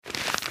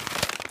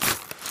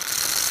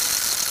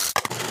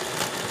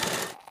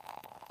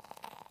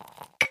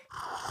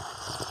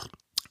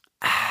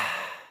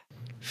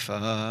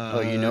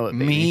Fuck you know it,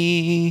 baby.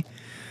 me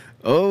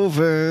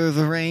over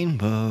the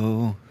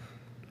rainbow.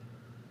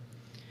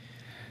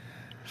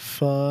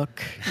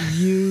 Fuck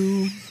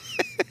you.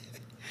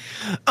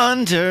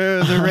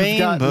 Under the I've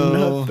got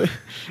rainbow.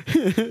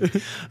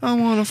 nothing. I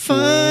want to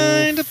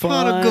find a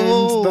pot of Find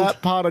gold.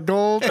 That pot of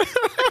gold.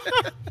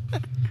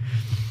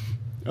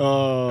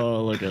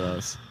 Oh, look at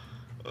us.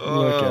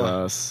 Look at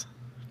us.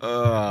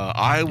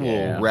 I will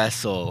Yeah.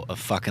 wrestle a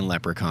fucking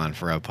leprechaun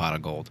for a pot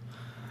of gold.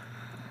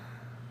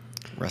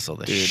 Wrestle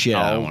the Dude, shit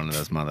out of I'll- one of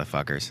those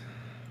motherfuckers.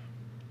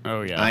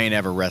 Oh, yeah. I ain't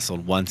ever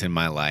wrestled once in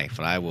my life,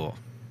 but I will.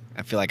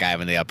 I feel like I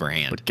have the upper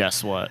hand. But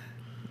guess what?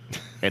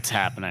 It's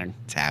happening.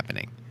 It's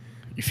happening.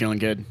 You feeling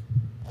good?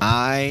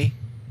 I'm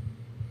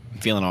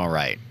feeling all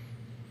right.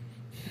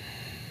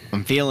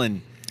 I'm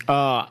feeling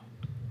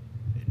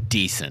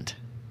decent.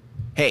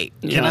 Hey,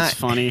 You can know, I? it's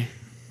funny.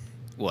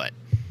 What?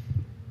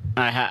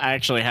 I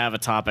actually have a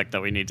topic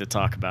that we need to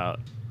talk about.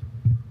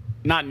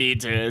 Not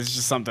need to. It's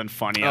just something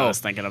funny I Oh. was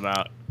thinking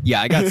about.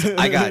 Yeah,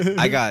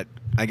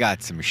 I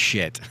got some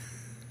shit.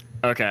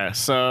 Okay,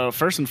 so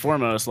first and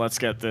foremost, let's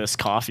get this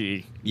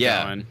coffee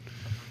going.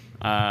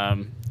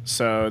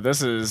 So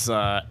this is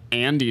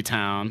Andy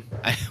Town.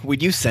 When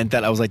you sent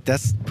that, I was like,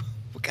 "That's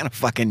what kind of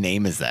fucking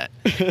name is that?"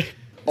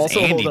 Also,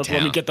 hold Andy up, let me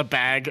Town. get the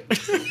bag.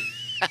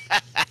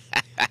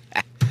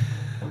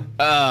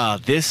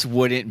 This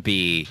wouldn't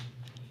be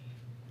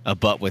a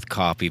But With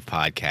Coffee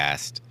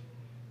podcast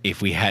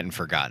if we hadn't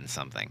forgotten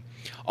something.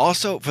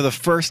 Also, for the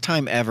first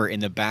time ever in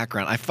the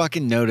background, I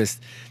fucking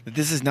noticed that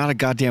this is not a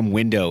goddamn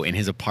window in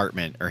his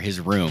apartment or his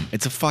room.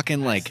 It's a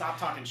fucking, like, Stop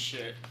talking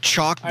shit.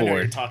 chalkboard. I know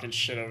you're talking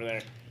shit over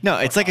there. No,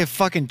 it's like a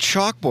fucking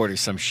chalkboard or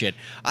some shit.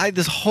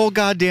 This whole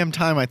goddamn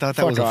time I thought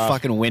that was Fuck a off.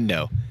 fucking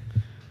window.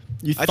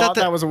 You I thought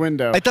that was a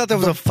window. I thought that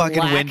was The a fucking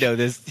black- window.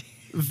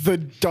 The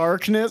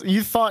darkness.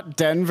 You thought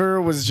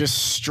Denver was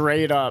just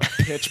straight up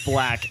pitch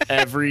black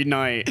every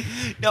night.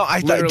 No,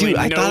 I thought, Literally dude,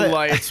 I no thought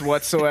lights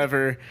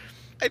whatsoever.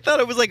 I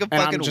thought it was like a And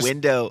I'm fucking just-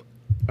 window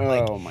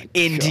Oh my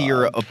into God.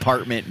 your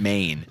apartment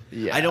main.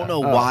 Yeah. I don't know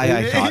why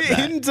I thought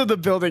that. Into the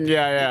building,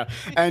 yeah.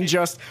 And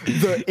just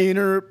the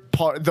inner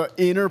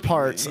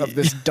parts of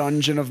this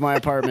dungeon of my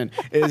apartment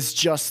is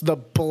just the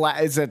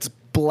black. Is it's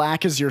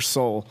black as your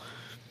soul.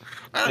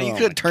 I don't know, you Oh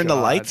could my turn the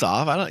God. lights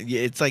off. I don't.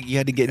 It's like you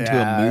had to get into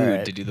Yeah, a mood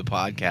alright. to do the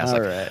podcast. All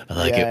Like, right. I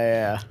like it.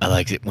 Yeah. I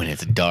like it when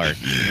it's dark.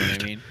 You know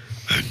what I mean?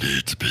 I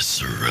need to be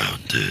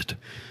surrounded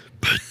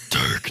by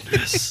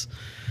darkness.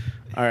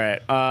 All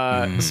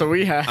right. So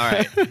we have All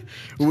right.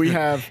 we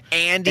have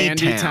Andy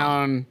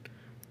Town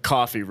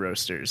Coffee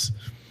Roasters.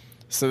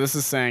 So this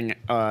is saying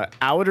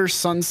Outer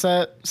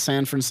Sunset,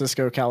 San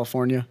Francisco,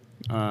 California.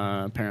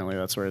 Apparently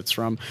that's where it's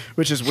from,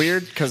 which is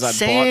weird because I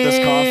bought this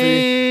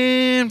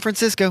coffee. San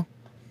Francisco.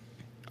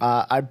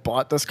 I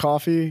bought this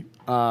coffee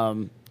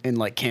in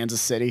like Kansas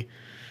City.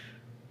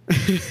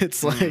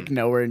 It's like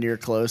nowhere near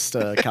close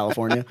to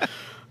California.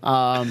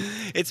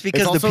 It's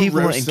because the also people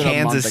in roasted a month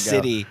Kansas ago.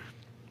 City,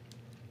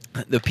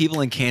 the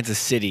people in Kansas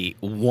City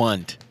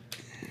want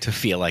to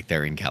feel like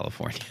they're in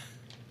California.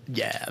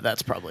 Yeah,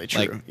 that's probably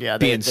true. Like Yeah,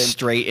 being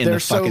straight in the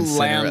fucking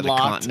center of the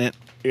continent.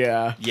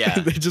 Yeah, Yeah.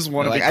 they just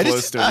want to Like, be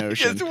close to an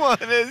ocean. I just want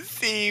to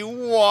see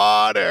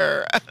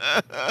water.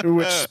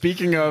 Which,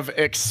 speaking of,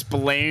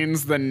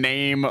 explains the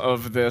name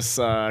of this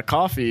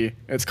coffee.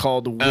 It's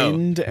called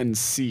Wind and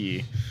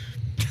Sea.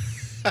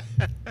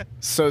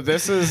 So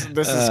this is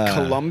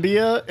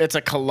Colombia. It's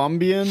a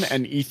Colombian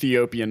and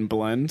Ethiopian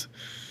blend.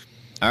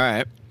 All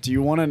right. Do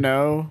you want to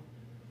know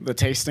the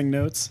tasting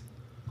notes?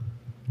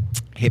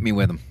 Hit me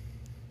with them.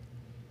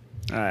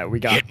 All right, we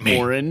got Hit me.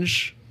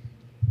 orange.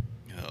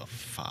 Oh,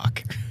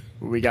 fuck.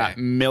 We got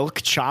Okay.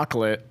 milk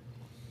chocolate.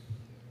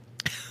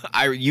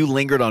 You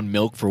lingered on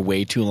milk for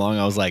way too long.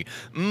 I was like,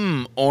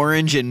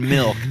 orange and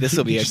milk. This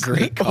will be a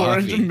great coffee.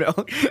 Orange and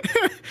milk.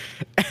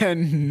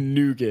 And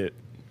nougat.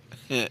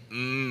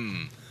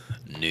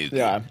 Nougat.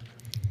 Yeah.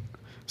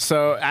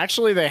 So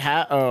actually, they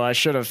have. Oh, I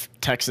should have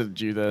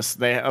texted you this.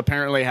 They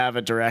apparently have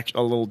a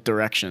little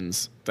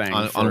directions thing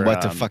On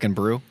what to fucking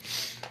brew?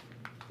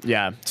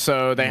 Yeah.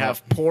 So they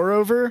have pour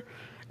over,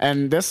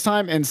 and this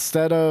time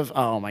instead of,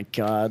 oh my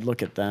God,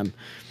 look at them.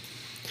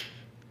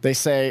 They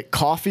say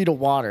coffee to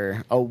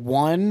water, a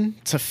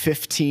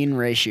 1:15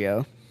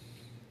 ratio.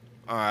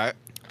 All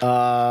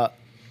right.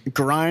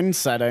 Grind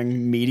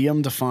setting,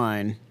 medium to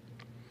fine.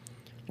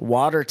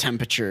 Water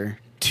temperature,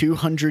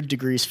 200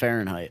 degrees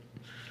Fahrenheit.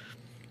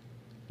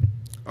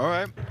 All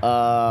right.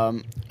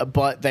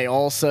 But they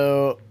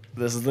also,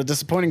 this is the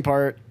disappointing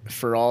part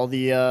for all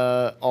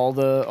the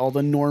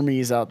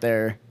normies out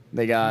there.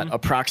 They got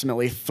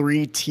approximately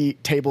 3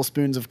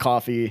 tablespoons of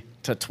coffee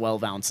to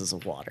 12 ounces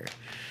of water,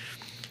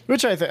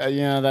 which I think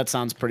that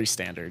sounds pretty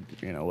standard.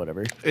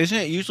 Whatever. Isn't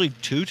it usually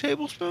 2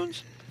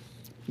 tablespoons?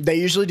 They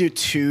usually do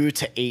 2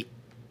 to 8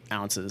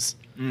 ounces.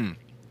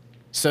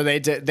 So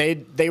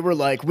they were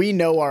like, we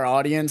know our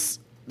audience.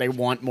 They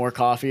want more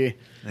coffee.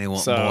 They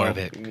want So more of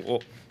it.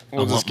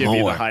 We'll just want give you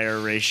the more. higher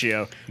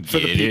ratio for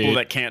the Get people it.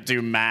 that can't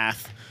do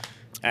math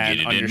and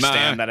Get it in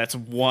understand math. that it's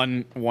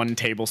one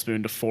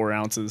tablespoon to 4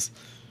 ounces.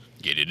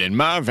 Get it in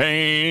my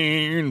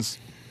veins.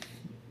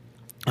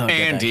 Oh, get that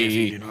Andy.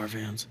 caffeine in our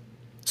veins.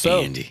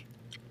 So, Andy.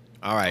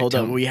 All right. hold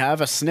tell on. me- We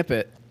have a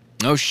snippet.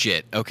 Oh,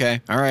 shit.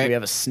 Okay. All right. We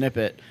have a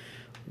snippet.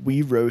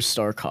 We roast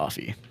our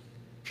coffee.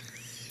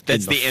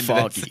 That's in the end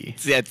foggy.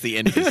 that's the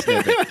end of the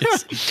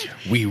snippet.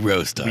 We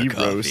roast our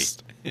coffee.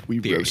 We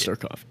Period. roast our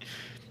coffee.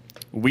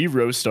 We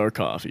roast our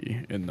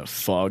coffee in the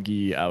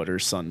foggy outer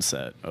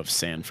sunset of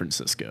San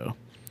Francisco.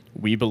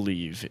 We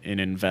believe in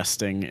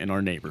investing in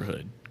our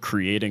neighborhood,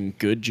 creating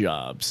good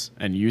jobs,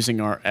 and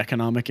using our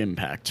economic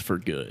impact for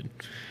good.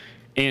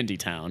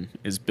 Andytown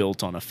is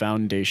built on a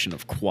foundation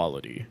of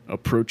quality,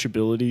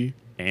 approachability,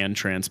 and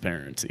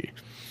transparency.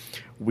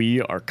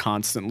 We are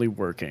constantly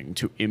working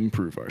to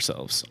improve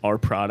ourselves, our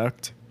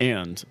product,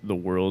 and the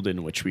world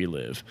in which we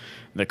live.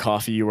 The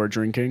coffee you are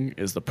drinking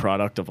is the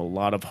product of a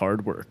lot of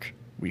hard work.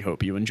 We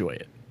hope you enjoy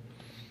it.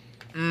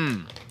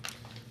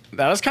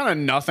 That was kind of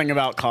nothing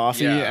about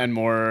coffee Yeah. and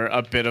more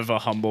a bit of a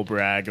humble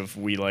brag of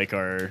we like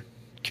our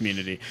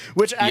community.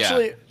 Which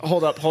actually,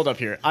 hold up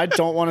here. I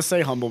don't want to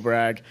say humble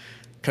brag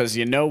because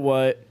you know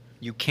what?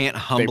 You can't They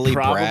humbly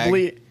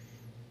probably brag.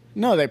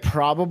 no, they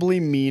probably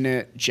mean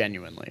it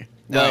genuinely.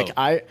 No.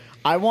 Like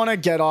I want to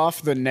get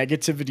off the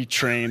negativity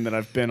train that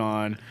I've been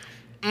on,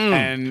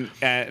 and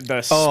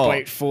the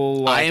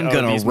spiteful. Like, I am oh,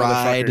 gonna these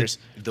ride motherfuckers.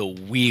 the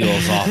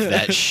wheels off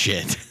that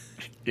shit.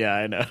 Yeah,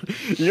 I know.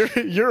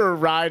 You're a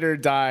ride or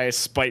die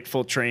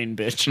spiteful train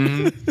bitch.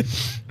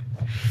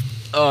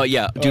 Oh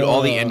yeah, dude!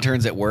 All the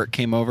interns at work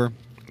came over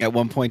at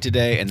one point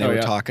today, and they Oh, were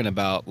yeah. talking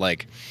about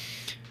like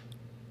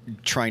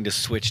trying to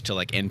switch to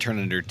like intern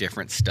under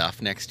different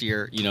stuff next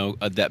year. You know,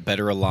 that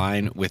better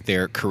align with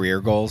their career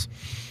goals.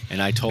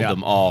 And I told Yeah.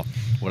 them all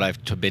what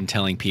I've been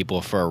telling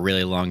people for a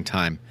really long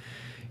time: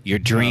 your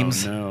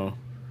dreams, Oh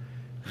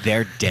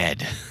they're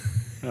dead.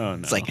 no. Oh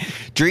no. It's like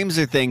dreams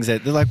are things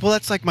that they're like, well,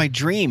 that's like my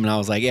dream, and I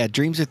was like, yeah,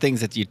 dreams are things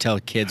that you tell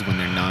kids when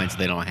they're 9 so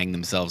they don't hang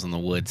themselves in the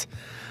woods.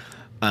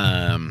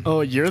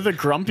 oh, you're the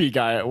grumpy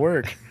guy at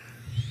work.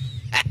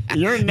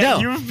 No.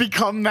 You've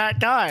become that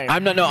guy.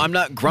 I'm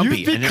not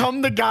grumpy. You've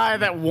become the guy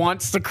that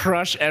wants to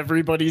crush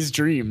everybody's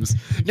dreams.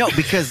 No,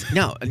 because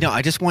no,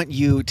 I just want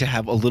you to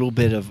have a little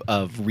bit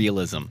of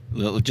realism,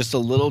 just a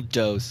little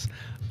dose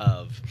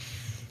of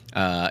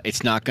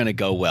it's not going to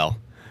go well.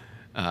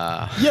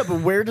 Yeah,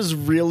 but where does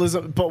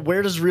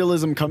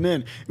realism come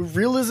in?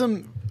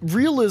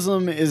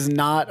 Realism is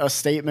not a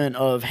statement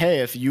of, hey,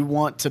 if you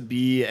want to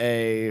be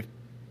a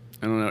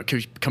I don't know,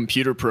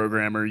 computer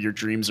programmer, your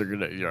dreams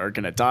are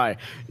gonna die.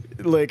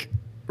 Like,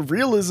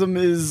 realism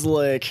is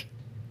like,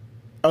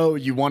 oh,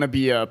 you want to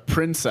be a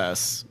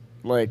princess?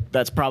 Like,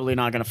 that's probably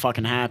not gonna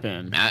fucking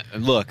happen.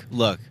 Look,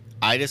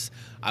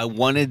 I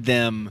wanted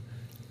them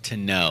to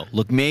know.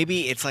 Look,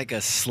 maybe it's like a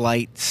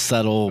slight,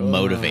 subtle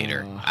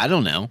motivator. I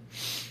don't know,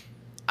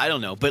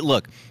 but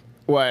look,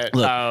 What?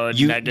 Look, Oh,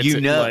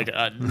 you know. like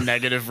a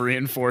negative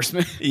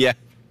reinforcement. yeah.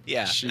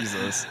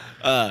 Jesus.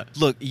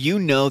 Look, you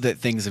know that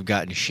things have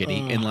gotten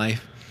shitty in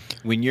life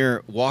when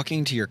you're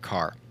walking to your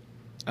car.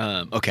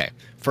 Okay,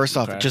 first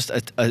off, Okay. just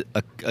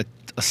a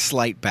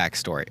slight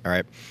backstory. All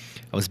right,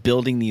 I was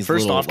building these.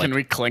 First little, off, can like-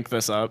 we clink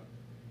this up?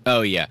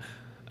 Oh yeah.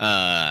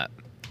 All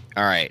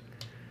right,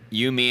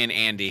 you, me, and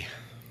Andy.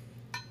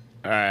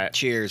 All right.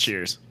 Cheers.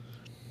 Cheers.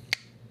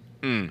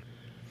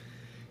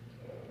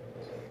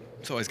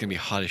 It's always gonna be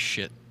hot as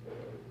shit.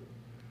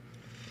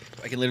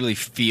 I can literally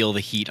feel the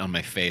heat on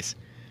my face.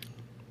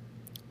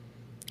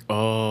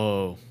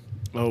 Oh,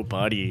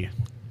 buddy.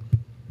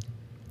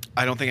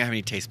 I don't think I have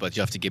any taste buds.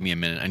 You have to give me a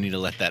minute. I need to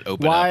let that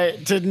open up. Why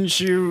didn't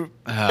you,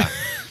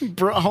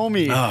 bro,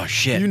 homie? Oh,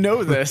 shit. You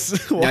know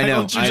this. Why know,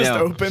 don't you I just know.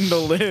 open the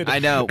lid? I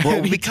know.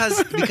 Well, because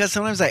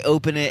sometimes I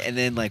open it and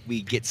then like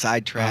we get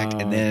sidetracked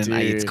and Oh, then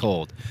it's dude.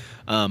 cold.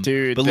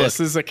 Dude, but look, this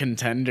is a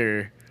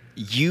contender.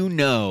 you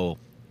know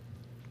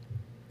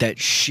that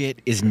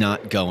shit is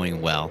not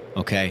going well,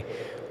 okay?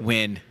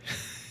 When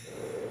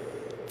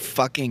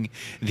fucking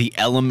the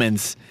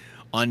elements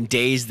on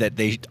days that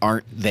they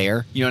aren't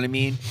there, you know what I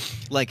mean?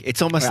 Like,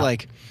 it's almost Yeah.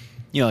 like,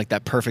 you know, like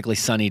that perfectly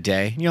sunny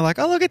day. And you're like,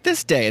 oh, look at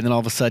this day. And then all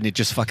of a sudden it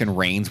just fucking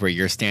rains where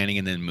you're standing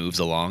and then moves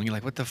along. You're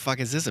like, what the fuck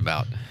is this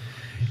about?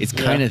 It's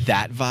kind of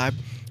that vibe.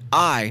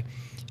 I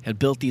had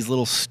built these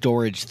little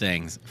storage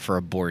things for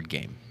a board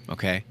game,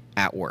 okay,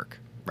 at work,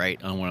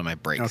 right, on one of my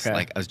breaks. Okay.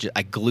 Like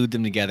I glued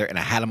them together and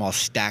I had them all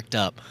stacked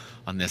up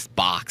on this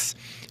box.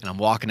 And I'm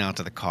walking out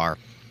to the car,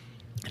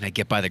 and I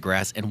get by the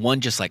grass, and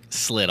one just like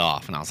slid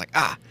off, and I was like,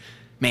 ah,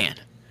 man.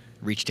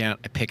 Reach down,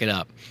 I pick it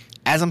up.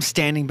 As I'm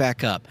standing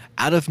back up,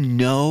 out of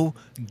no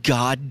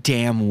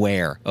goddamn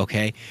where,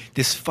 okay,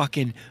 this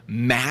fucking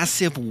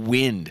massive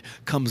wind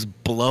comes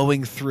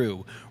blowing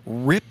through,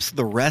 rips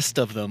the rest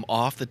of them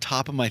off the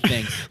top of my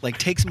thing, like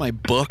takes my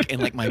book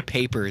and like my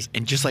papers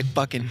and just like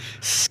fucking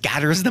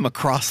scatters them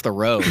across the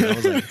road. I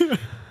was like,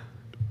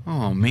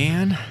 oh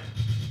man.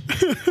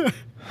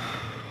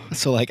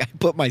 So like I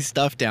put my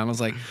stuff down. I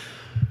was like,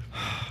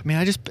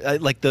 Man,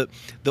 like the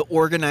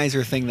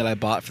organizer thing that I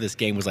bought for this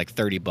game was like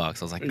 $30. I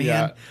was like, man,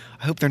 Yeah.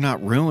 I hope they're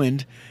not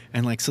ruined.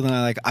 And like, so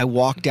then I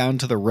walked down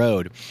to the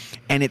road,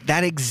 and at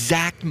that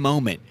exact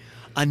moment,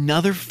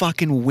 another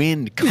fucking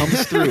wind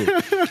comes through,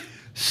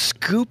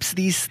 scoops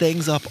these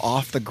things up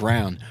off the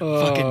ground,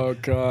 Oh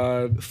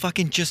God.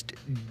 fucking just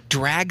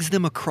drags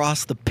them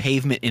across the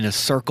pavement in a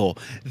circle.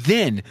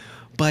 Then,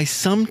 by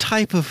some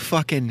type of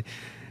fucking,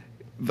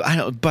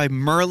 by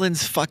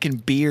Merlin's fucking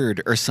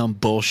beard or some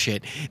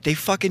bullshit, they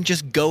fucking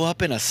just go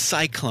up in a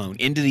cyclone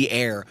into the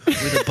air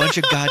with a bunch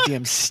of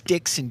goddamn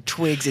sticks and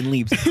twigs and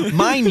leaves.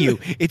 Mind you,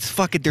 it's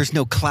fucking, there's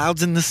no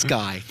clouds in the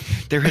sky.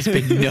 There has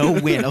been no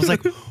wind. I was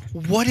like,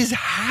 what is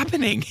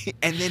happening?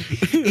 And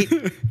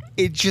then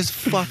it just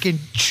fucking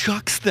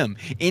chucks them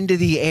into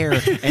the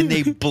air, and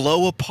they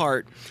blow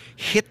apart,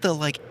 hit the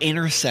like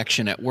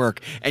intersection at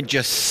work, and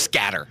just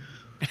scatter.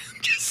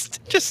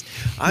 Just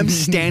I'm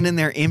standing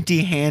there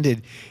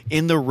empty-handed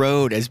in the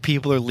road as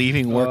people are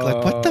leaving work,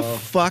 like, what the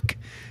fuck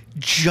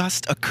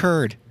just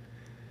occurred?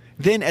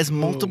 Then as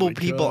multiple my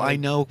people God. I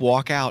know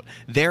walk out,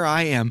 there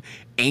I am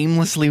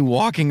aimlessly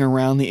walking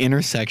around the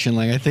intersection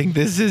like, I think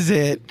this is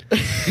it.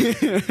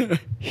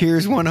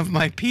 Here's one of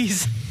my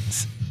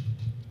pieces.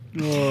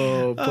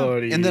 Oh,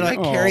 buddy. And then I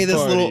Oh, carry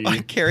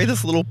buddy.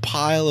 this little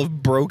pile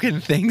of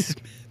broken things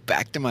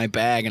back to my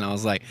bag, and I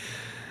was like,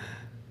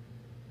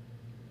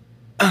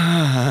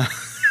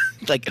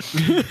 like,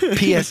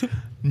 P.S.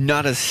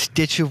 Not a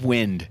stitch of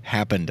wind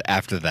happened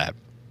after that.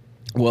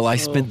 Well, I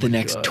spent the my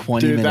next God.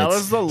 20 Dude, that minutes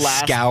was the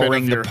last bit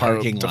scouring of the your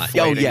parking hope lot.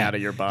 deflating out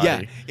of your body.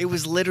 Yeah, it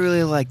was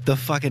literally like the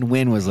fucking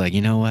wind was like,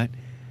 you know what?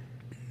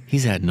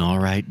 He's had an all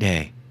right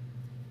day.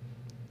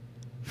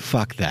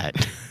 Fuck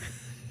that.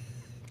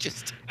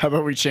 Just How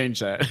about we change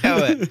that?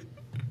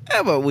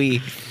 how about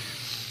we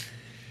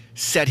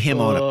set him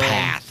on a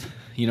path?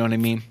 You know what I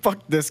mean? Fuck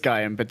this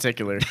guy in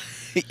particular.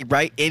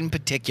 Right? In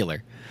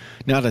particular.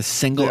 Not a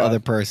single Yeah. other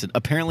person.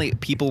 Apparently,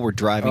 people were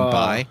driving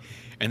by,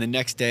 and the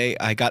next day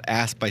I got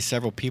asked by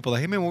several people,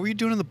 like, hey, man, what were you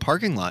doing in the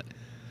parking lot?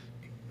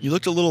 You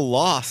looked a little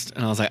lost.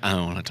 And I was like, I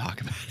don't want to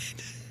talk about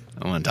it.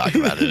 I don't want to talk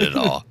about it at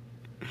all.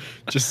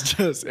 just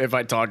if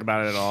I talk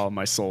about it at all,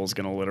 my soul's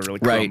gonna literally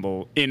Right.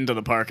 crumble into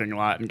the parking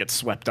lot and get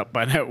swept up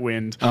by that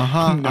wind. Uh-huh,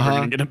 I'm never uh-huh.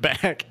 gonna get it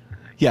back.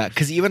 Yeah,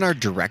 because even our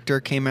director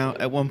came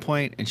out at one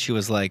point, and she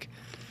was like,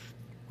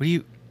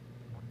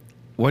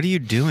 what are you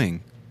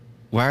doing?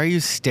 Why are you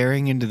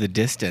staring into the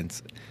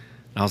distance?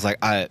 And I was like,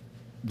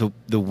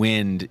 the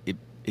wind, it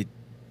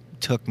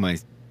took my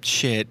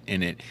shit,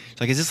 and it's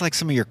like, is this like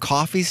some of your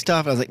coffee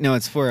stuff? I was like, no,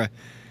 it's for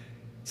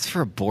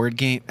a board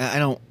game. I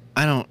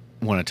don't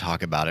want to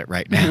talk about it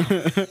right now.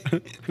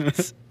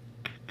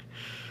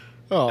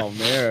 Oh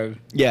man.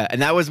 Yeah,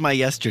 and that was my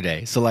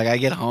yesterday. So like I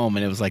get home,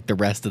 and it was like the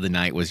rest of the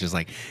night was just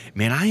like,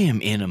 man, I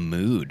am in a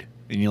mood.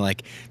 And you're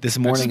like, this That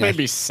morning just made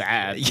me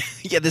sad.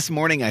 yeah, this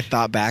morning I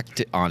thought back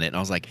on it, and I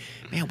was like,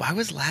 man, why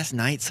was last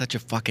night such a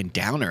fucking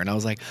downer? And I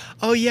was like,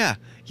 oh yeah,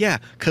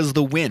 because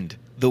the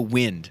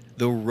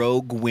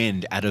rogue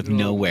wind out of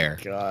nowhere.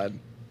 Oh, God.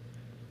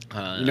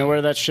 You know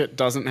where that shit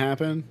doesn't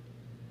happen?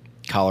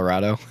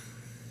 Colorado.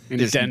 In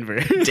There's- Denver.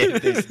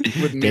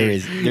 With me.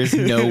 There's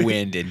no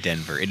wind in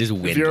Denver. It is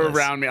windless. If you're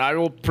around me, I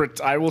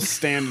will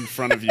stand in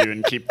front of you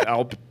and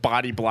I'll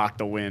body block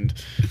the wind.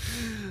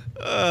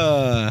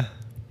 I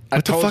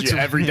What the told fuck's you wrong?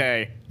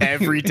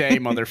 every day,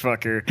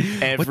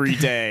 motherfucker, every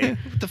day.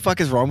 What the fuck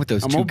is wrong with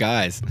those two a-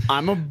 guys?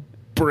 I'm gonna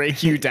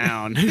break you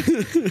down.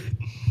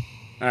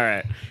 All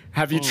right,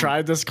 have you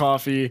tried this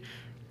coffee,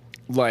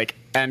 like,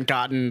 and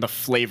gotten the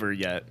flavor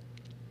yet?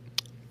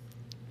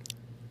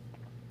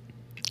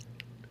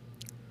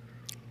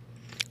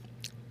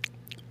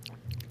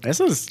 This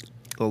is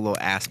A little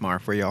ASMR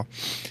for y'all.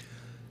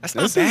 That's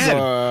not this bad.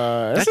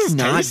 is this That's is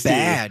not tasty.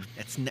 bad.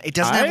 It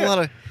doesn't have I-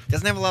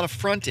 a lot of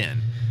front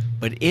end,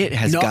 but it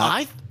has No,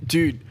 got.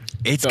 dude,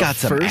 It's the got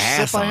some first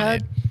ass sip I on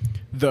had, it.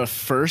 The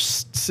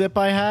first sip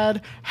I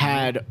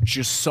had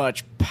just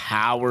such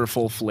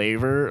powerful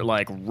flavor,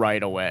 like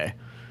right away.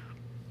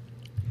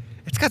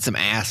 It's got some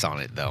ass on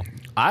it though.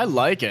 I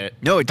like it.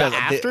 No, it the doesn't.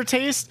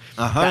 Aftertaste.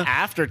 Uh-huh. The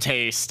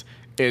aftertaste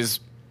is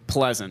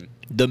pleasant.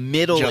 The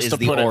middle Just is to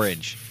the put it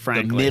orange. The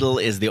frankly. middle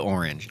is the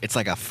orange. It's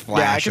like a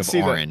flash of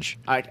orange.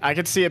 I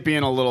could see it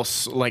being a little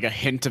like a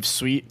hint of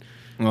sweet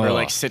or Oh.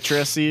 like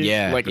citrusy.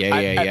 Yeah, like,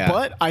 yeah.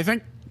 But I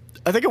think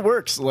it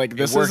works. Like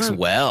this It works isn't-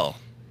 well.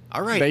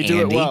 All right, They do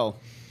it Andy. well.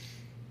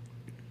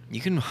 You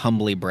can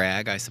humbly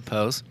brag, I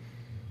suppose.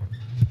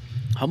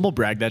 Humble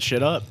brag that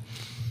shit up.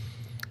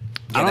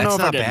 Yeah, I don't know that's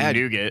if I not get bad.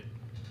 nougat.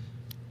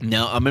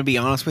 No, I'm gonna be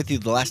honest with you.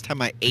 The last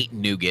time I ate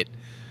nougat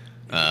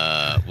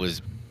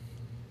was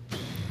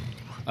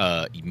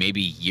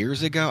maybe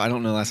years ago. I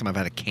don't know the last time I've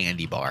had a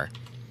candy bar.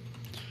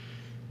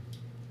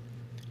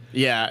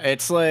 Yeah,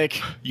 it's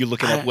like You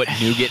looking up what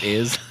nougat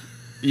is?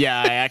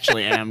 yeah, I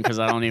actually am because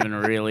I don't even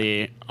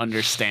really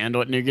understand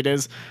what nougat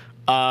is.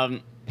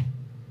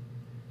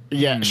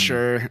 Yeah,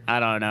 sure.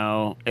 I don't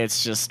know.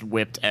 It's just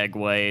whipped egg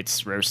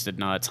whites, roasted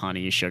nuts,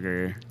 honey,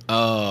 sugar,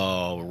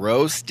 Oh,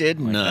 roasted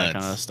like nuts. that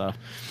kind of stuff.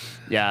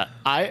 Yeah,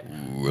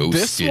 Roasted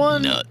this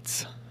one.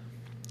 nuts.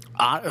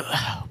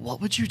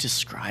 What would you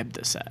describe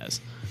this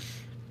as?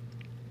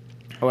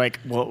 Like,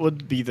 what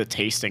would be the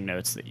tasting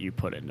notes that you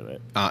put into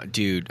it?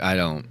 Dude, I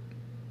don't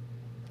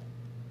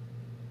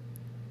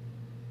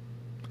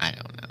know.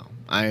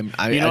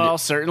 You know what I'll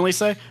certainly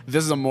say?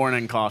 This is a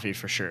morning coffee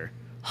for sure.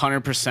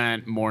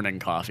 100% morning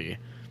coffee.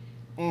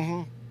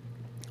 Mm-hmm.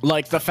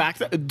 Like, the fact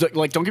that,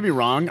 like, don't get me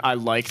wrong, I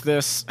like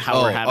this,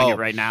 how we're having it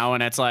right now,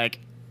 and it's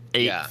like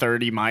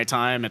 8:30 my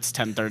time, it's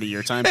 10:30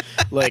 your time.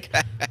 Like,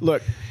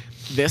 look,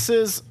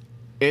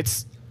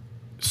 it's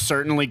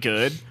certainly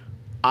good.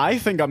 I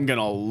think I'm going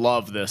to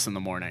love this in the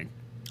morning.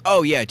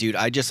 Oh, yeah, dude.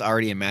 I just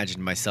already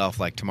imagined myself,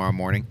 like, tomorrow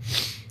morning,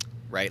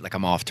 right? Like,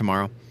 I'm off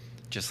tomorrow.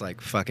 Just,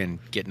 like, fucking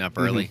getting up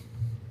early.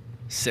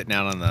 Sitting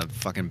out on the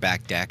fucking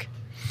back deck.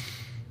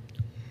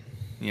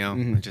 You know,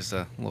 with just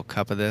a little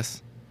cup of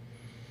this.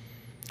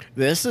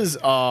 This is,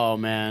 oh,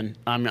 man.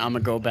 I'm going to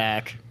go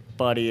back.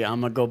 Buddy,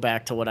 I'm going to go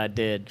back to what I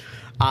did.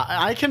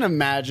 I can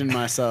imagine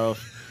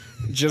myself,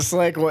 just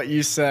like what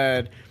you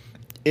said,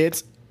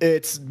 it's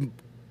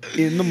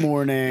in the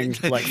morning,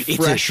 like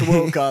fresh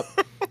woke up.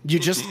 You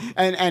just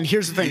and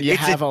here's the thing: you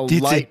have a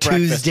light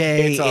breakfast.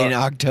 Tuesday in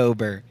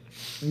October.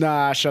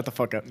 Nah, shut the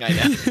fuck up. I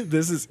know.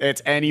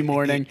 It's any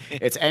morning.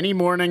 It's any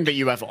morning that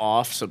you have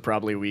off, so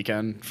probably a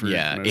weekend for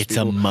most It's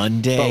people. a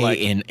Monday But, like,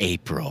 in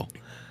April.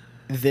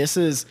 This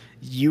is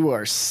you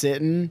are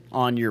sitting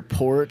on your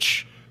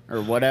porch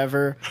or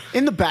whatever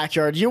in the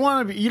backyard. You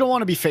don't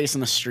want to be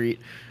facing the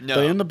street. No.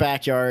 But in the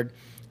backyard.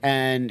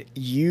 And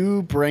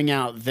you bring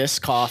out this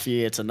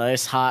coffee. It's a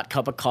nice hot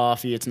cup of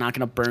coffee. It's not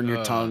going to burn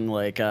your tongue,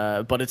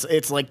 but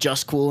it's like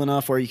just cool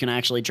enough where you can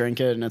actually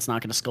drink it and it's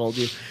not going to scald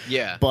you.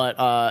 Yeah.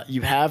 But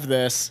you have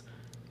this.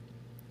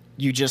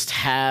 You just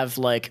have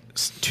like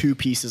 2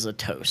 pieces of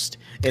toast.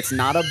 It's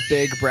not a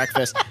big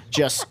breakfast.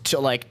 Just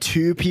like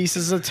 2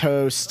 pieces of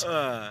toast.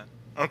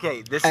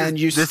 Okay,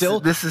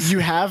 you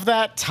have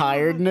that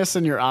tiredness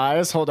in your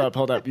eyes. Hold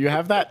up. You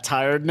have that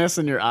tiredness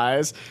in your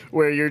eyes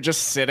where you're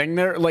just sitting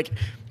there. Like,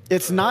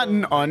 it's not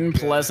an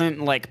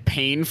unpleasant, like,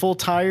 painful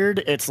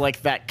tired. It's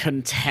like that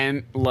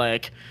content,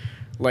 like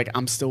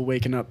I'm still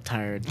waking up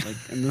tired. Like,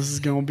 and this is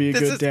gonna be a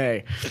good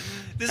day.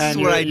 This And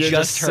is what I you're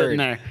just sitting heard.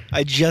 there.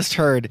 I just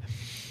heard.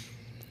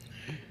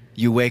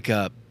 You wake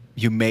up,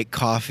 you make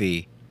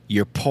coffee,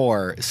 you're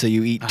poor, so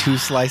you eat 2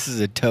 slices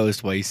of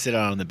toast while you sit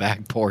out on the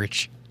back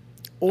porch.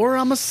 Or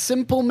I'm a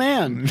simple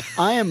man.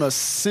 I am a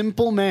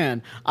simple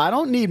man. I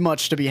don't need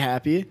much to be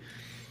happy.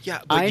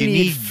 Yeah, but I you need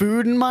need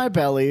food in my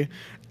belly.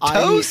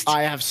 Toast?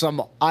 I have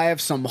some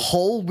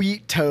whole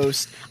wheat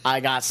toast. I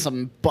got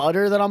some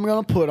butter that I'm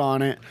gonna put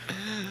on it.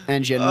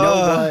 And you know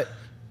what?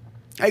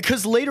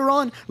 Because later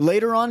on,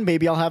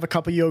 maybe I'll have a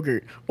cup of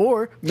yogurt,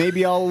 or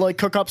maybe I'll like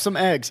cook up some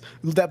eggs.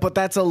 But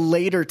that's a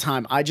later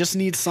time. I just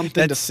need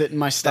something to sit in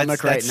my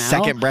stomach right now.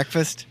 Second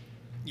breakfast.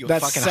 You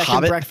That's fucking second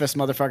hobbit. breakfast,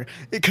 motherfucker.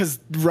 Because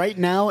right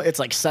now it's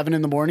like 7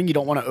 in the morning. You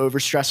don't want to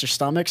overstress your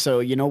stomach. So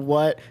you know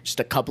what? Just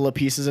a couple of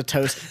pieces of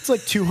toast. It's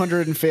like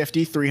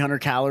 250, 300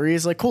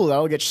 calories. Like, cool.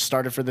 That'll get you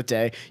started for the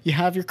day. You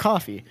have your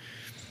coffee.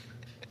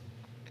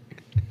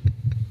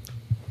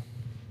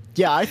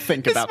 Yeah, I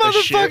think about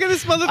this shit.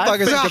 This I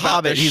motherfucker's think a about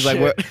hobbit. this He's like,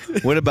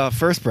 shit. what about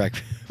first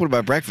breakfast? What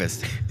about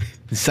breakfast?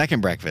 Second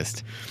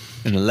breakfast?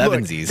 And Look,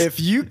 11sies. if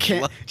you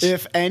can't,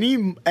 if any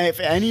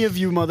of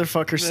you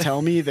motherfuckers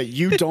tell me that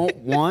you don't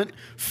want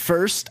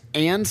first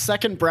and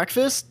second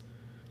breakfast,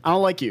 I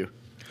don't like you.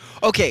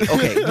 Okay.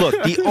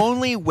 Look, the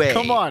only way.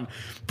 Come on,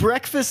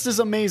 breakfast is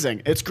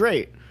amazing. It's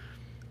great.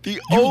 The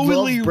You only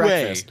love way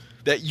breakfast.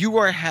 that you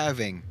are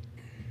having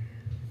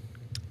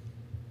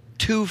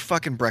 2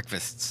 fucking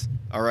breakfasts,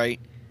 all right,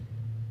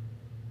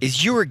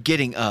 is you are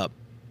getting up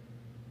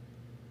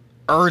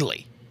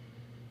early.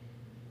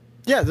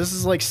 Yeah, this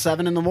is like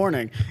 7 in the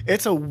morning.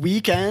 It's a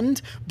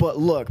weekend, but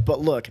look,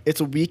 it's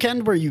a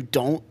weekend where you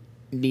don't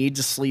need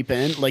to sleep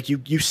in. Like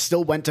you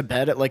still went to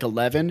bed at like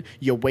 11.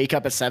 You wake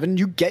up at 7.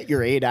 You get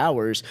your 8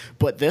 hours.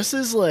 But this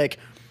is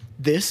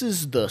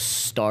the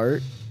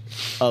start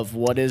of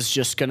what is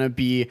just gonna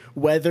be,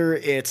 whether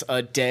it's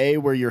a day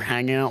where you're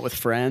hanging out with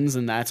friends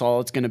and that's all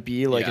it's gonna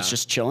be, like it's Yeah.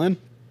 just chilling,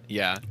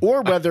 Yeah.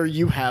 or whether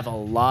you have a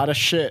lot of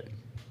shit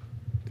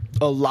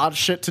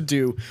to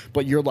do,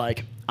 but you're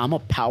like, I'm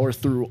gonna power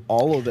through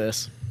all of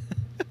this.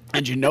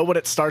 And you know what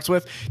it starts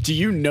with? Do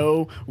you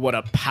know what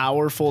a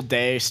powerful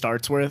day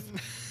starts with?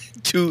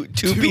 Two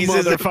Two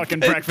pieces of motherfucking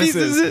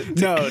breakfasts.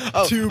 No,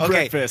 two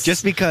breakfasts.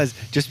 Just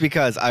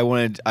because I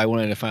wanted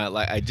to find out,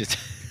 like, I just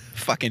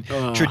fucking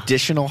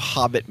traditional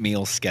Hobbit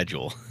meal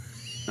schedule.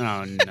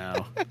 Oh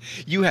no.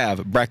 You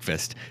have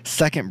breakfast,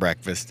 second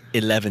breakfast,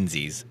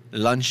 11sies,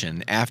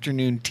 luncheon,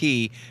 afternoon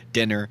tea,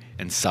 dinner,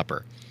 and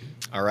supper.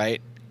 All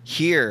right?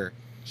 Here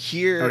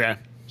Okay.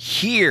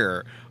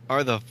 Here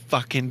are the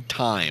fucking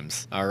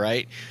times, all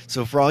right?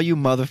 So for all you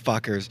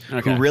motherfuckers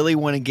Okay. who really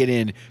want to get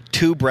in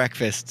 2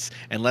 breakfasts,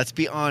 and let's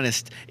be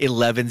honest,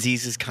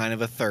 11sies is kind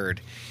of a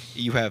third.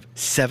 You have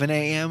 7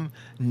 a.m.,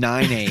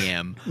 9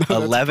 a.m.,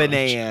 11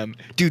 a.m.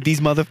 Dude, these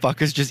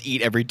motherfuckers just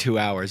eat every 2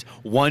 hours.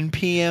 1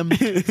 p.m.,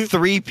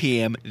 3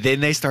 p.m.,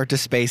 then they start to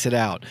space it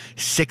out.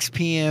 6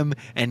 p.m.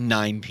 and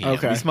 9 p.m.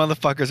 Okay. These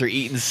motherfuckers are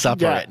eating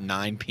supper Yeah. at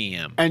 9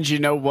 p.m. And you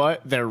know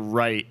what? They're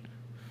right.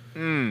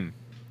 I'm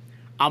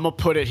going to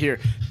put it here.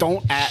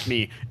 Don't at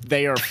me.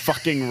 They are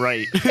fucking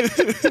right.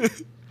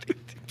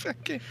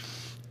 Fucking-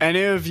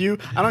 Any of you,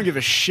 I don't give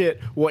a shit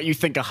what you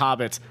think of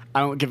hobbits. I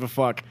don't give a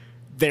fuck.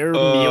 Their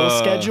meal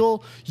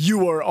schedule,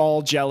 you are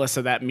all jealous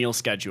of that meal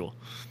schedule.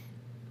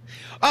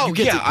 Oh You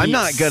get yeah, to I'm eat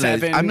not gonna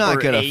 7 or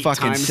fucking 8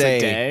 times say. a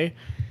day.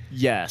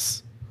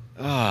 Yes.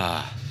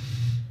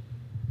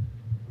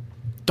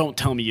 Don't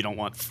tell me you don't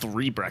want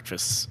 3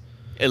 breakfasts.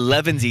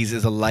 11sies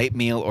is a light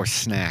meal or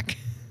snack.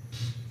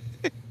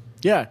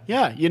 Yeah.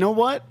 You know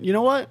what?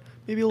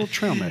 Maybe a little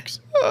trail mix.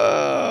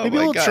 Oh Maybe a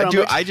my little god, trail dude!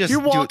 mix. I just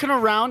You're dude, walking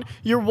around.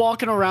 You're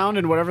walking around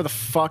in whatever the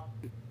fuck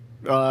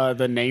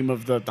the name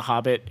of the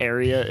Hobbit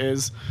area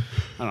is.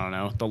 I don't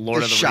know. The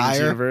Lord The of the Shire? Rings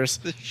universe.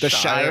 The The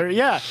Shire. Shire.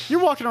 Yeah. You're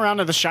walking around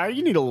in the Shire.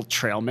 You need a little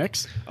trail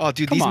mix. Oh,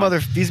 dude, Come these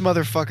on. these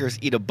motherfuckers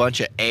eat a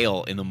bunch of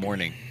ale in the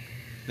morning.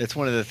 That's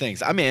one of the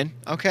things. I'm in.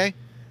 Okay.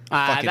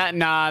 Fucking-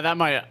 That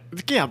might.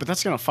 Yeah, but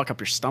that's gonna fuck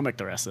up your stomach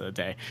the rest of the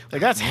day.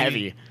 Like that's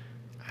heavy,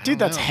 dude.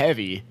 That's know.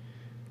 heavy.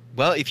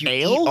 Well, if you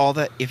Ale?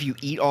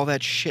 eat all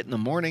that shit in the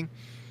morning,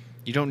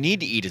 you don't need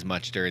to eat as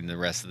much during the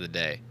rest of the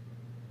day.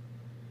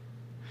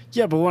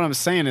 Yeah, but what I'm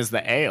saying is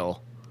the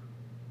ale.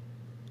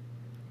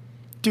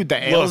 Dude,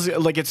 the ale's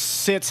like it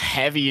sits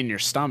heavy in your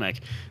stomach.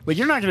 Like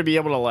you're not gonna be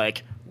able to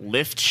like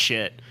lift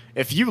shit.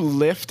 If you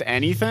lift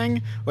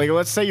anything, like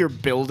let's say you're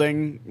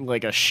building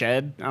like a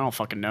shed. I don't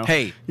fucking know.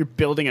 Hey. You're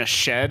building a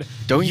shed.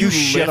 Don't you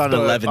shit lift on a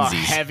 11sies.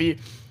 heavy.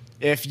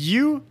 If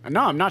you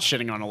no, I'm not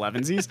shitting on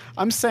 11sies.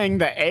 I'm saying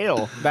the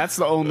ale. That's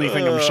the only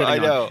thing I'm shitting I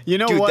know. on. You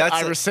know Dude, what? that's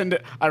I rescind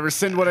it. I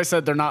rescind what I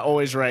said. They're not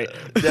always right.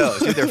 No,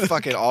 dude, they're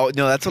fucking all.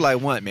 No, that's what I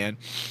want, man.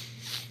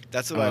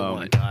 That's what I Oh my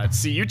want. god!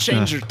 See, you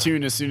changed your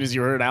tune as soon as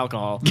you heard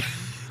alcohol.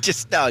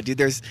 Just no, dude.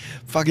 There's You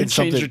fucking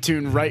changed your something.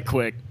 tune right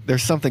quick.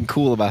 There's something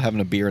cool about having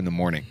a beer in the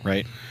morning,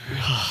 right?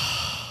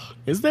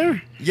 Is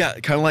there? Yeah,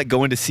 kind of like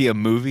going to see a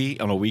movie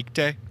on a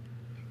weekday.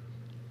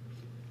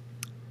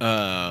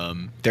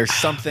 There's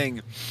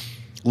something.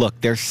 Look,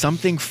 there's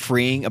something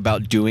freeing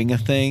about doing a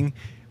thing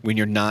when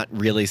you're not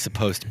really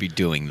supposed to be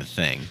doing the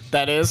thing.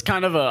 That is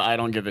kind of a I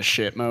don't give a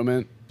shit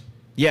moment.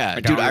 Yeah,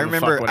 Like, dude. I I don't give a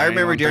fuck remember. what I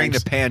remember anyone during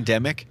thinks. the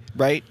pandemic,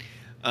 right?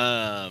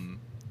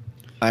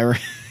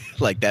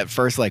 Like that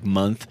first like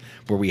month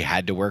where we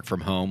had to work from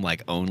home,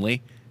 like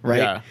only, right?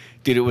 Yeah.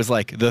 Dude, it was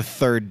like the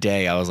 3rd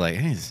day. I was like,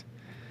 hey,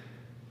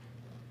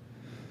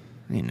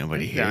 ain't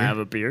nobody here. Can I have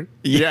a beer?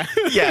 Yeah.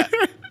 Yeah.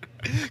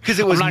 Because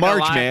it was not gonna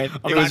March, lie. man.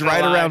 I'm It not was gonna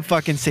right lie. around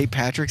fucking St.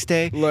 Patrick's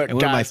Day. Look, and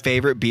one of my guys.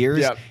 favorite beers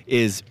Yep.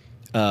 is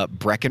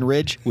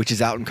Breckenridge, which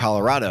is out in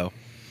Colorado.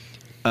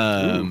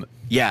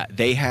 Yeah,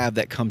 they have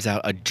that comes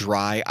out a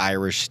dry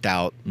Irish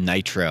stout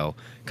nitro,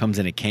 comes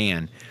in a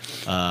can.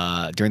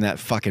 During that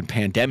fucking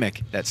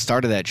pandemic that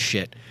started that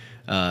shit,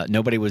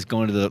 nobody was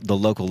going to the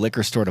local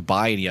liquor store to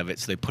buy any of it,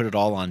 so they put it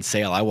all on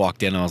sale. I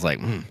walked in and I was like,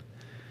 I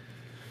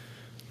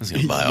was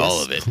going to buy all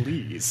Yes, of it.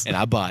 please. And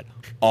I bought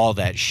all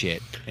that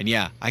shit. And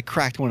yeah, I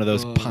cracked one of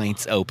those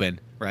pints open,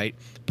 right?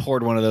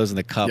 Poured one of those in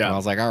the cup, Yeah. and I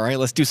was like, all right,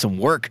 let's do some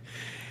work.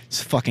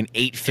 It's fucking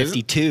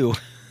 8:52.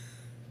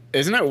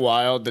 Isn't it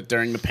wild that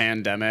during the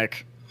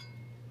pandemic,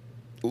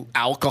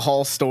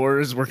 alcohol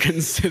stores were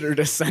considered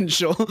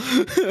essential?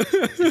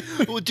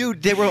 Well,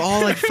 dude, they were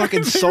all like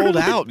fucking sold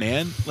out,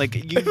 man. Like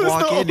you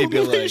walk in and be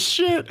Holy like,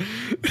 shit.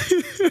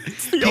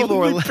 It's the People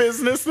were only like-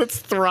 business that's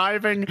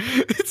thriving.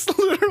 It's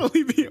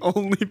literally the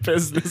only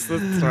business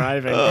that's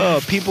thriving. oh,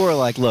 people are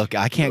like, look,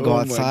 I can't go Oh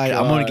my outside.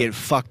 I'm gonna God. get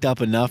fucked up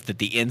enough that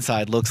the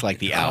inside looks like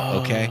the out.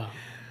 Okay.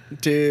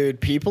 Dude,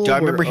 people. Dude, I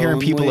remember were hearing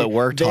people only- at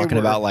work they talking were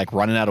about like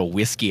running out of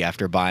whiskey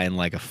after buying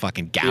like a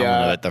fucking gallon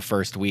Yeah. of it the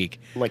first week.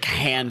 like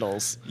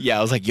handles. Yeah,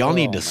 I was like, y'all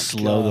need Oh to my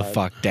slow the God.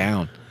 fuck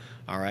down.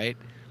 All right?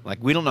 Like,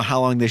 we don't know how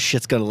long this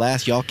shit's going to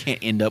last. Y'all can't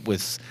end up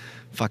with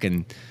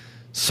fucking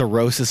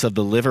cirrhosis of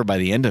the liver by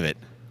the end of it.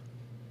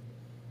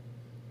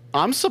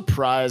 I'm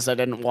surprised I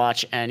didn't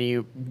watch any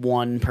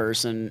one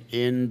person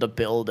in the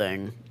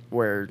building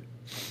where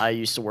I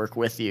used to work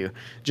with you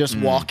just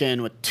walk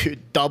in with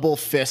double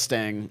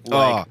fisting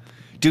like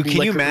dude,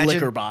 can you imagine?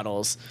 liquor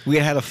bottles. We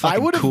had a I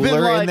fucking would have been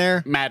cooler like, in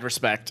there. mad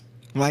respect.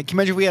 Like, can you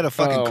imagine if we had a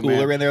fucking Oh,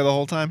 cooler man. in there the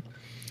whole time?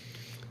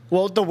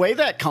 Well, the way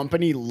that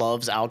company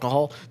loves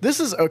alcohol, this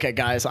is okay,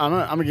 guys. I'm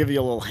gonna give you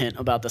a little hint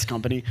about this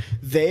company.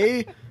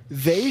 They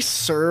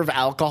serve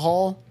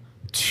alcohol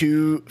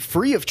to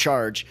free of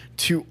charge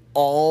to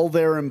all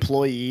their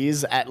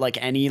employees at like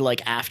any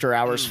like after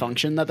hours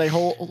function that they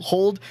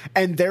hold,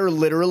 and they're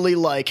literally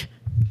like,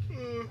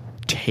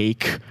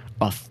 take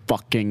a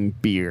fucking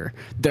beer.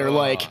 They're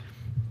like,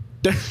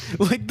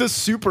 like the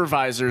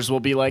supervisors will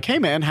be like, "Hey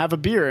man, have a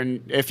beer,"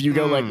 and if you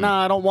go like,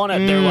 "Nah, I don't want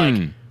it," they're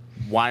like,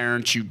 "Why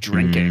aren't you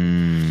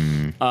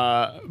drinking?"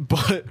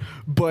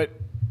 But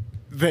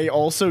they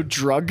also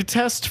drug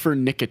test for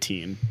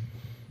nicotine.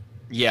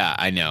 Yeah,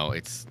 I know.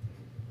 It's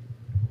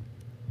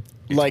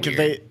like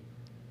weird.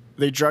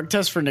 they drug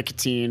test for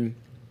nicotine,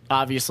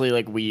 obviously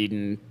like weed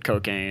and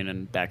cocaine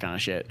and that kind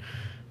of shit.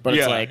 But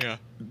it's like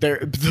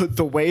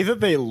the way that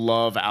they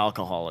love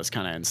alcohol is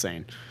kind of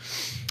insane.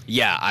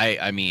 Yeah,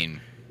 I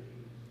mean,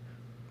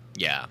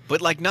 yeah,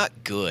 but like not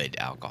good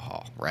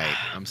alcohol, right?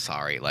 I'm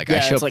sorry. Like Yeah, I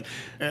should it's like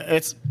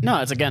it's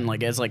again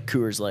like it's like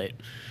Coors Light.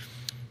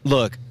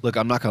 look.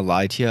 I'm not gonna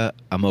lie to you.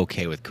 I'm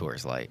okay with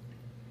Coors Light.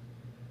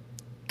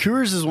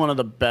 Coors is one of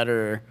the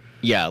better.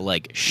 Yeah,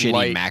 like shitty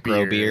Light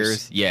macro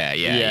beers. beers.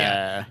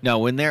 Yeah. No,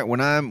 when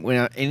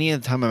any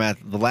of the time I'm at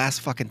the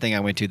last fucking thing I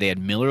went to, they had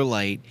Miller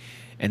Lite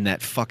and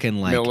that fucking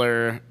like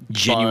Miller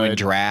genuine Bud.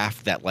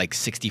 draft, that like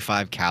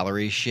 65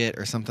 calories shit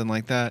or something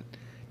like that.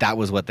 That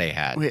was what they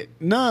had. Wait,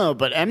 no,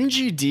 but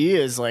MGD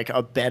is like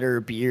a better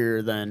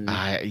beer than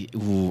I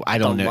the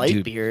don't know, light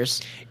dude.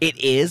 beers. It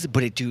is,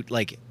 but it dude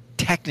like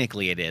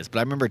technically it is. But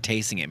I remember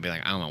tasting it and being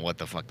like, I don't know what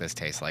the fuck this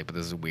tastes like, but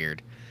this is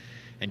weird.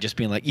 And just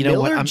being like, you know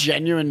Miller what? I'm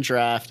Genuine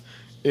Draft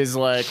is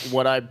like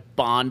what I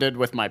bonded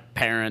with my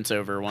parents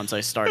over once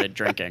I started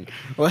drinking.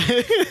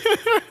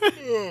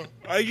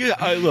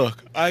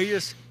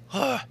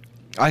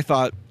 I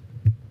thought,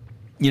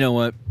 you know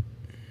what?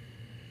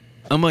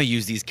 I'm gonna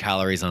use these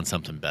calories on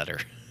something better.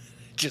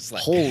 Just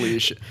like Holy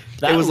shit.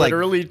 That It was like-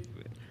 literally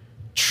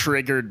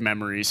triggered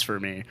memories for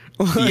me.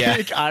 Yeah.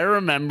 Like, I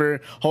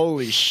remember,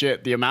 holy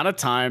shit, the amount of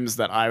times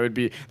that I would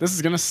be, this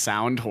is going to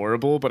sound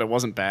horrible, but it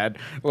wasn't bad.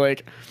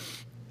 Like,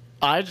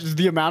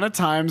 the amount of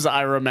times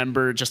I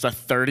remember just a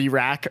 30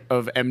 rack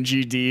of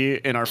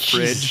MGD in our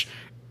fridge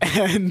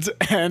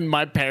and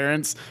my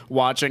parents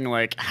watching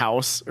like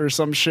House or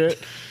some shit.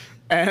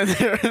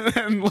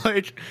 And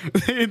like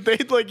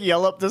they'd like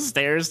yell up the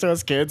stairs to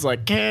us kids,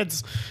 like,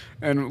 kids,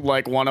 and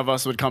like one of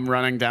us would come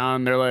running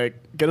down. They're like,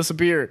 get us a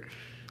beer.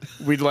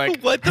 We'd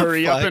like What the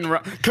hurry up fuck? and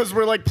run because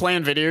we're like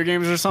playing video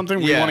games or something.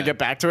 We Yeah. want to get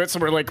back to it, so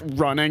we're like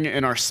running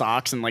in our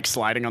socks and like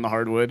sliding on the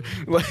hardwood,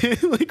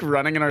 like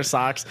running in our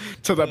socks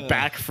to the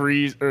back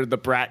freeze or the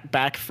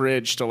back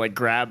fridge to like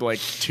grab like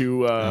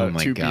two my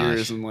two gosh.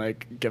 beers and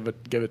like give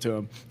it to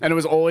them. And it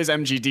was always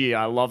MGD.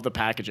 I love the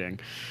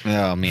packaging.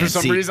 oh man. For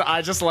some See- reason,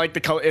 I just like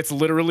the color. It's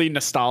literally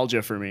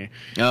nostalgia for me.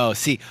 Oh,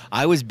 see,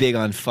 I was big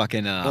on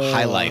fucking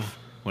High Life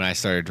when I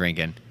started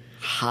drinking.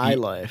 High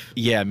life.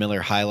 Yeah,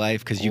 Miller High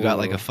Life, because you got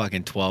like Ooh. a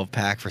fucking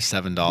 12-pack for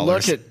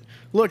 $7.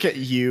 Look at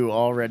you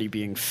already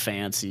being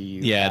fancy.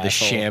 You Yeah, the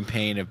asshole.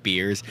 champagne of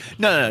beers.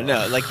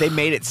 No. Like they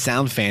made it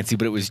sound fancy,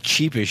 but it was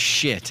cheap as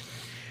shit.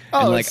 Oh,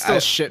 And, it's like, still I-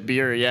 shit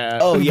beer. Yeah.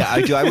 Oh yeah,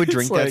 I do. I would It's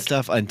drink like- that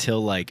stuff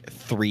until like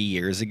 3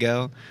 years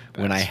ago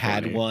when I That's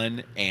had funny.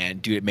 one,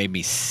 and dude, it made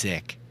me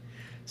sick.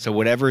 So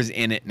whatever's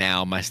in it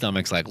now, my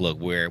stomach's like, look,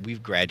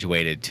 we've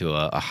graduated to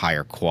a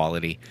higher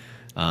quality,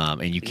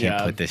 and you can't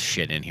Yeah. put this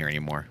shit in here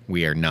anymore.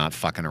 We are not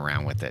fucking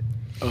around with it.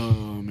 Oh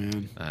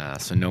man.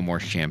 So no more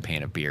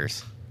champagne of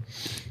beers.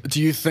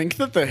 Do you think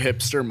that the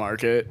hipster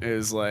market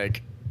is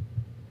like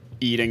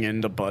eating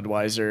into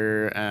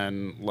Budweiser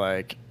and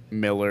like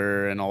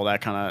Miller and all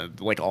that kind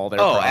of like all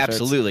their Oh, profits?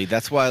 absolutely.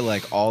 That's why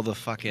like all the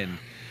fucking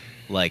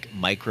like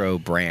micro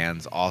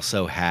brands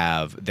also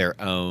have their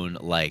own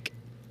like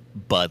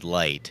Bud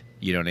Light.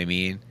 You know what I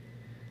mean?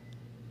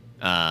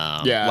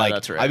 Yeah, like,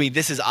 that's right. I mean,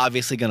 this is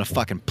obviously gonna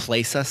fucking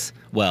place us.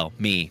 Well,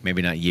 me,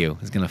 maybe not you.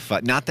 Is gonna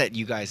not that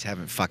you guys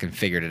haven't fucking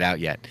figured it out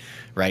yet,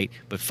 right?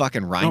 But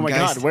fucking Rheingeist. Oh my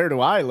god, where do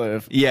I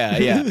live?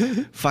 Yeah.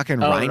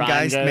 Fucking Oh, Rheingeist,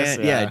 man. Rheingeist,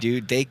 Yeah, yeah.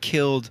 dude. They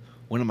killed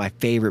one of my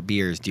favorite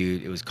beers,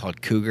 dude. It was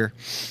called Cougar.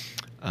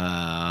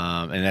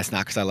 And that's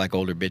not because I like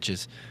older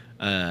bitches.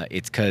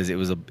 It's because it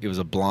was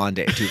a blonde.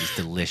 Dude, it was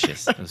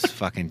delicious. It was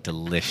fucking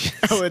delicious.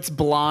 Oh, it's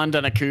blonde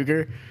and a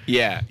cougar.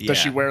 Yeah. Does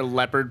she wear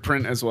leopard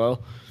print as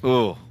well?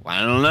 Oh,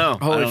 I don't know.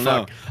 I Holy don't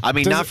fuck. know. I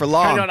mean, Does not it- for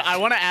long. Hang on, I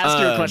want to ask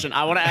you a question.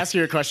 I want to ask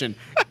you a question.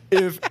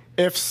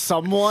 If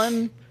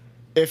someone,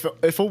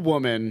 if a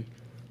woman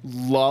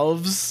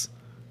loves,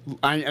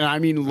 I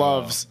mean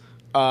loves,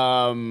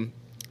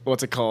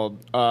 what's it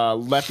called?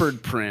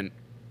 Leopard print,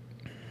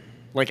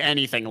 like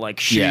anything, like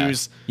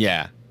shoes,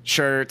 Yeah.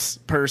 shirts,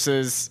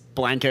 purses,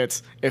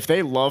 blankets. If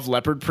they love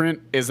leopard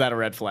print, is that a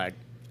red flag?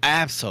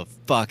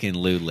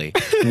 Absolutely.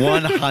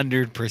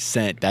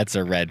 100%. That's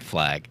a red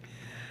flag.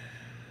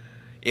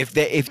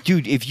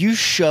 If you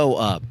show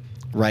up,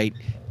 right,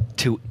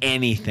 to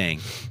anything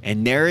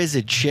and there is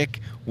a chick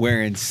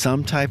wearing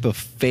some type of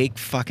fake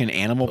fucking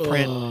animal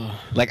print,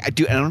 like and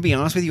I'm gonna be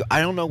honest with you,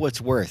 I don't know what's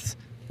worse,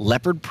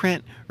 leopard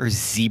print or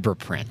zebra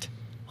print.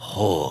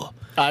 Oh,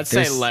 I'd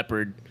say There's-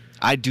 leopard.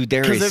 I do.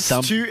 There Because is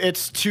some.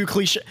 it's too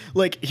cliche.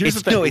 Like here's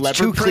It's- the thing, no, it's leopard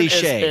too print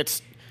cliche.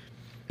 It's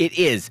It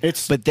is.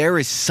 It's- but there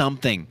is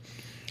something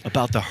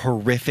about the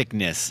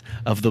horrificness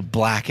of the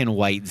black and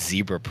white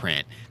zebra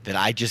print that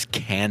I just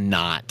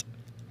cannot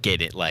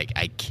get it. Like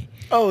I can't.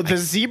 Oh, the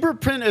zebra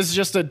print is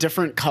just a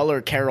different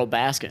color Carol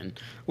Baskin.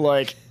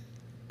 Like,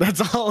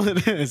 that's all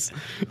it is.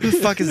 Who the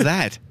fuck is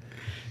that?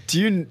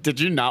 Did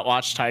you not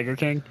watch Tiger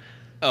King?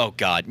 Oh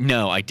God,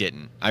 no, I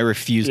didn't. I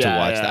refuse to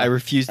watch that. I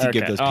refuse to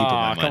give those people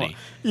my come money. on.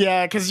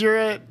 Yeah, because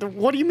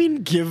what do you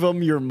mean give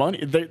them your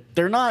money?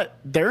 They're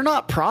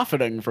not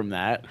profiting from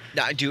that.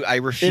 No, dude, I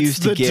refuse It's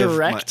to the give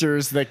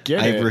directors that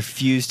get I it.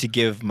 refuse to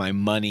give my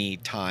money,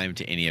 time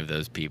to any of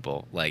those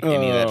people, like any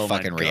of Oh that my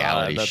fucking God,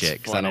 reality that's shit,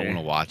 because I don't funny.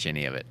 want to watch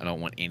any of it. I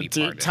don't want any part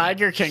Dude, of it.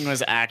 Tiger King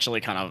was actually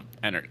kind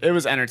of it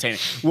was entertaining.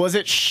 Was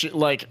it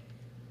like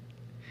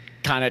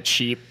kind of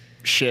cheap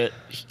shit?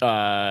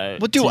 Well,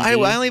 dude, I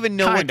TV? don't even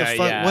know what the Kinda,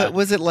 fuck. yeah. What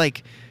was it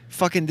like?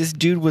 Fucking this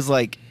dude was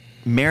like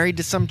married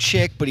to some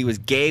chick, but he was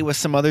gay with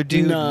some other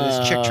dude. And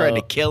this chick tried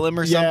to kill him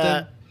or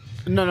something.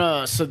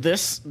 No. So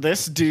this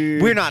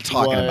dude. We're not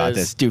talking about was-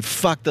 this, dude.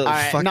 Fuck the All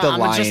right, fuck no, the I'm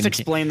gonna lion. just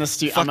explain this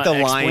to you. Fuck I'm the gonna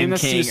explain Lion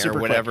this to you King or super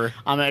quick. whatever.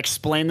 I'm gonna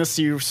explain this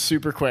to you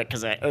super quick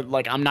because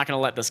I'm not gonna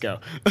let this go.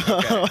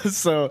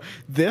 So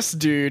this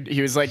dude,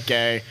 he was like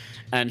gay,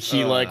 and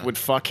he like would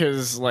fuck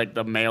his like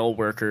the male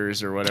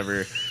workers or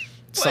whatever.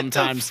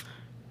 Sometimes.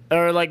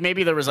 Or like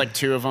maybe there was like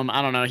two of them.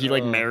 I don't know. He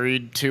like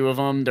married two of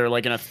them. They're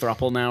like in a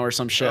throuple now or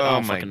some shit. I Oh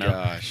don't my fucking know.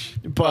 gosh.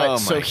 But Oh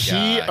so my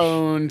he gosh.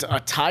 owned a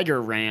tiger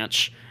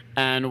ranch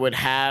and would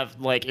have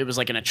like it was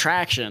like an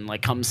attraction,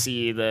 like come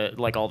see the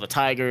like all the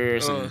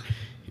tigers and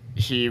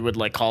he would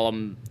like call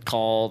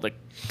the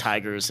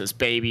tigers his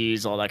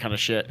babies, all that kind of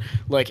shit.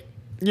 Like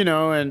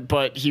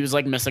but he was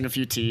like missing a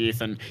few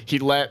teeth and he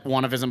let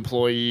one of his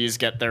employees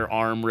get their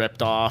arm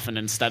ripped off and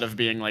instead of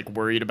being like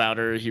worried about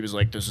her, he was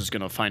like, this is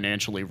gonna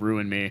financially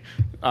ruin me.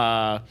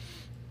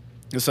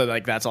 So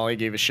like that's all he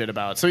gave a shit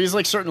about. So he's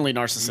like certainly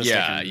narcissistic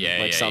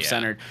and like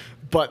self-centered.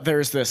 But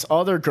there's this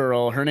other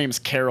girl, her name's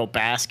Carol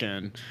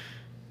Baskins,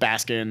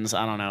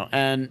 I don't know.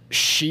 And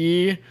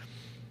she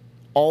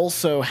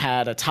also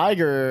had a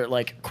tiger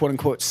like quote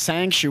unquote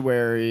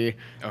sanctuary,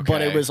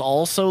 but it Okay. was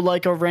also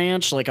like a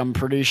ranch. Like I'm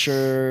pretty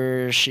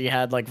sure she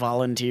had like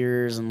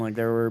volunteers and like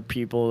there were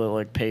people that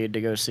like paid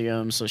to go see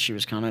him, so she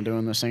was kind of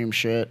doing the same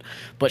shit.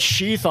 But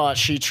she thought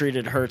she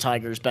treated her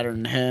tigers better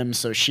than him,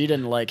 so she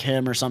didn't like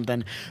him or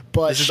something.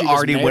 But This has she was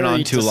already went on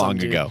married too to some long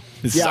dude. ago.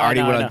 This has I already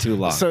know, went I on know. too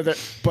long. So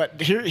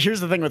but here's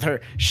the thing with her.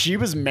 She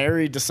was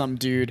married to some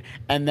dude,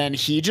 and then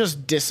he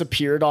just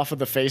disappeared off of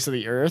the face of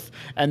the earth.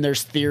 And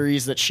there's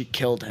theories that she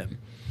killed him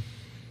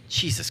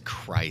Jesus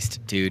Christ,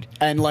 dude.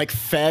 and like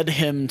fed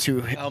him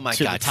to Oh my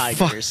to God, the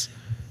tigers.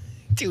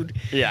 Dude.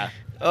 Yeah.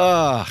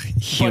 Ugh,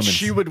 But humans.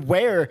 she would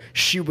wear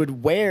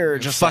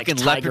just Fucking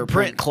like leopard tiger print.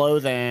 print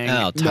clothing,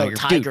 Oh, tiger-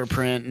 tiger dude,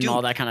 print and dude,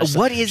 all that kind of stuff.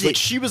 what is Like, it-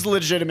 she was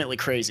legitimately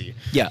crazy.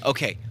 Yeah,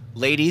 okay.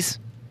 Ladies.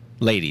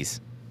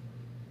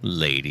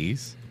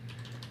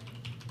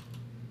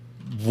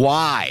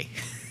 Why?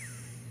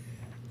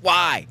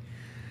 Why?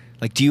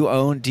 Like, do y'all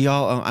own?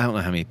 I don't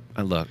know how many.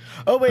 Look.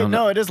 Oh wait, I don't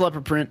no, know- it is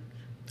leopard print.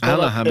 I don't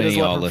Hold know up, how it many is of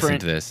y'all leopard listen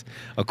print. to this.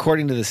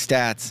 According to the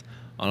stats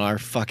on our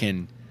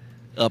fucking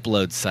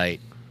upload site,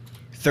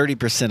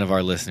 30% of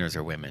our listeners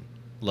are women.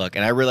 Look,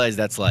 and I realize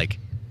that's like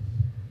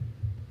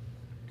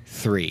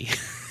 3.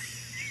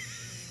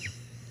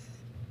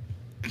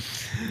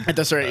 At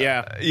this rate,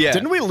 yeah. yeah.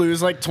 Didn't we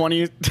lose like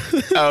 20?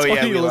 Oh 20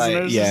 yeah, we like,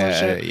 listeners or some yeah,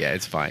 shit? yeah.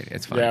 It's fine.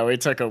 It's fine. Yeah, we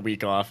took a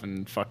week off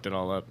and fucked it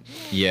all up.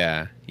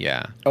 Yeah.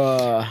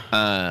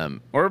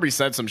 Or we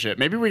said some shit.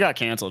 Maybe we got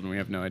canceled and we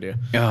have no idea.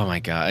 Oh my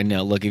god.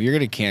 No, look, if you're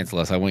gonna cancel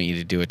us, I want you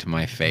to do it to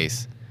my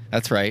face.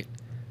 That's right.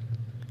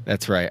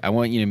 That's right. I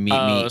want you to meet me.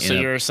 Oh, so in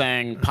a- you're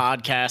saying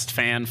podcast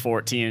fan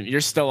 14?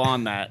 You're still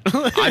on that?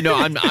 I know.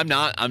 I'm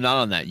not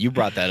on that. You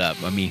brought that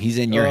up. I mean, he's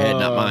in your head,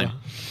 not mine.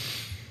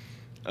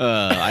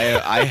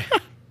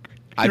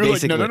 I You're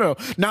basically like, no,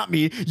 not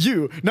me,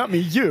 you, not me,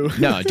 you.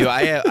 No, dude.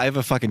 I have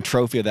a fucking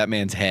trophy of that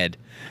man's head,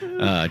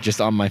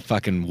 just on my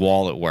fucking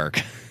wall at work.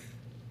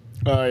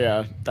 Oh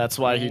yeah, that's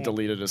why he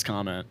deleted his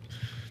comment.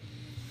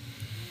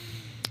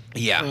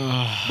 Yeah.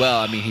 Well,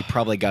 I mean, he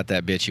probably got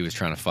that bitch he was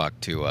trying to fuck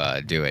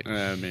to do it.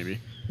 Maybe.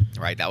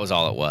 Right. That was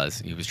all it was.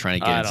 He was trying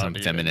to get in some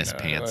even feminist know.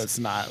 pants.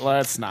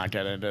 Let's not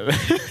get into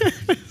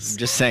this.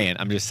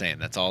 I'm just saying.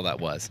 That's all that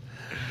was.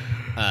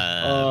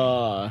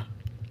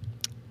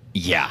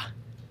 Yeah.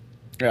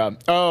 Yeah.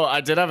 Oh,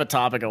 I did have a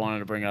topic I wanted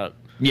to bring up.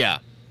 Yeah.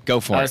 Go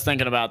for I it. was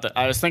thinking about that.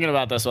 I was thinking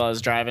about this while I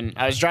was driving.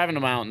 I was driving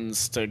to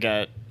mountains to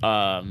get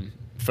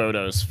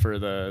photos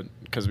for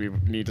because we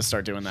need to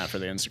start doing that for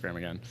the Instagram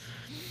again.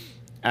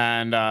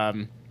 And I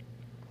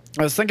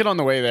was thinking on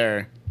the way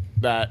there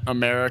that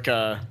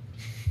America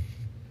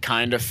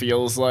kind of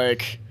feels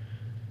like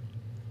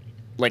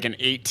an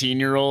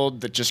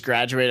 18-year-old that just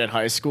graduated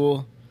high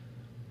school,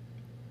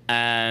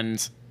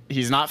 and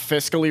he's not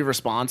fiscally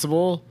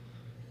responsible,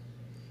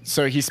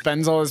 so he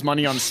spends all his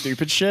money on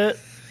stupid shit.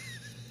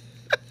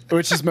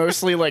 Which is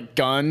mostly like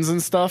guns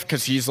and stuff,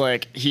 because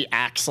he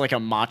acts like a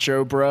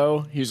macho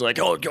bro. He's like,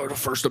 oh, go to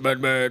First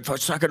Amendment,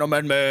 Second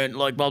Amendment,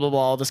 like blah, blah, blah,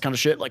 all this kind of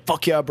shit. Like,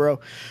 fuck yeah, bro.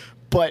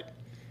 But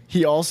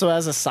he also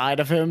has a side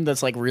of him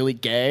that's like really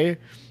gay,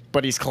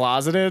 but he's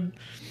closeted.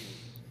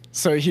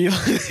 So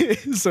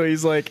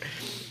he's like,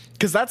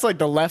 because that's like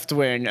the left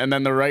wing, and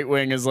then the right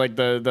wing is like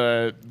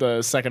the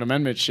Second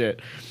Amendment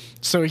shit.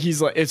 So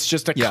he's like, it's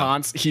just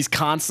he's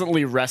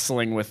constantly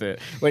wrestling with it.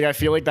 Like, I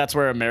feel like that's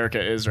where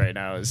America is right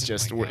now. Is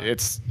just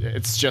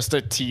it's just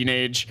a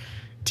teenage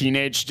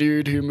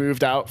dude who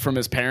moved out from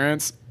his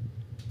parents,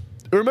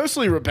 or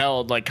mostly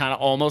rebelled, like kind of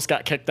almost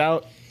got kicked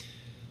out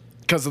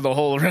because of the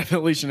whole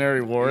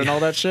Revolutionary War and all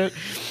that shit.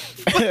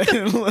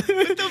 What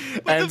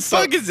the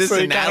fuck is this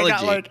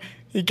analogy?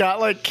 He got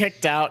like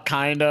kicked out,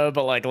 kind of,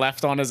 but like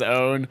left on his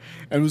own,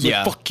 and was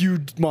like, "Fuck you,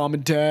 mom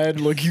and dad!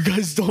 Like, you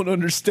guys don't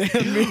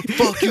understand me.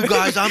 Fuck you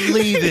guys, I'm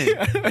leaving."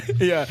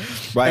 Yeah,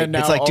 right. And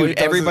It's like, dude,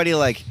 everybody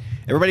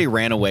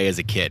ran away as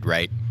a kid,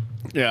 right?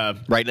 Yeah.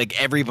 Right.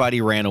 Like everybody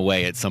ran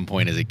away at some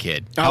point as a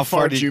kid. How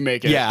far did you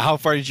make it? Yeah. How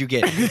far did you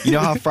get? You know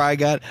how far I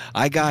got?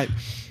 I got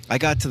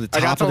to the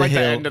top of the like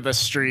hill. the end of the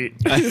street.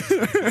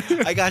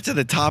 I got to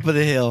the top of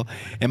the hill,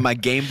 and my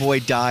Game Boy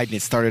died, and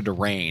it started to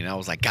rain. I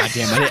was like, God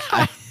damn it!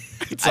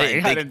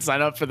 I didn't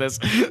sign up for this.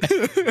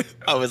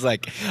 I was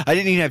like, I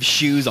didn't even have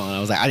shoes on. I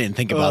was like, I didn't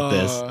think about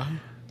this. And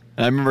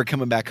I remember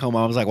coming back home.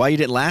 I was like, why you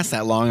didn't last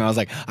that long? And I was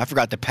like, I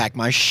forgot to pack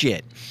my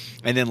shit.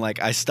 And then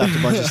like I stuffed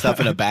a bunch of stuff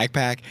in a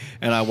backpack,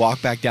 and I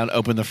walked back down,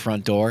 opened the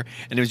front door,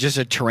 and it was just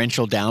a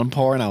torrential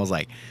downpour. And I was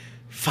like,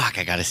 fuck,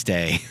 I gotta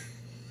stay.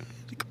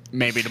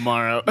 Maybe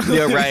tomorrow.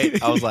 Yeah,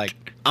 right. I was like,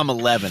 I'm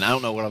 11. I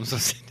don't know what I'm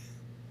supposed to do.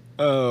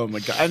 Oh my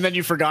god! And then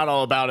you forgot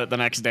all about it the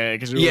next day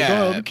because you were like,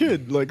 "Oh, I'm a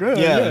kid." Like,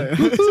 yeah.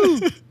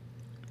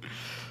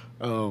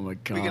 Oh my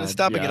god! We're gonna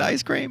stop and get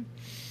ice cream.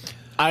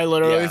 I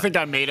literally think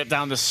I made it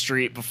down the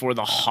street before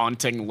the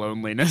haunting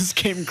loneliness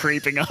came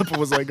creeping up. I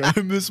was like, I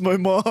miss my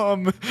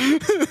mom.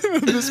 I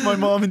miss my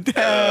mom and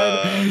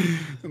dad.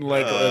 And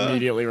like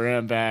immediately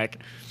ran back.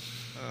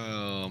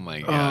 Oh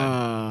my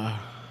god.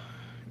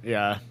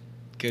 Yeah.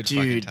 Good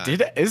dude, fucking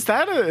time. is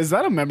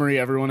that a memory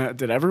everyone had?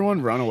 Did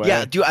everyone run away?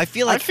 Yeah, dude, I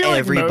feel like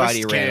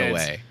everybody most ran kids-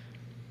 away.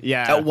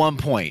 Yeah. At one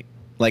point.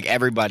 Like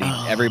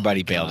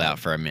everybody bailed out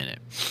for a minute.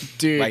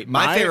 Dude, right?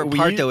 My favorite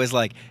part though is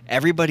like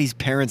everybody's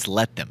parents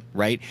let them,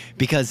 right?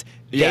 Because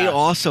they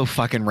also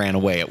fucking ran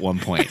away at one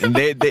point. And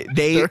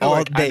they all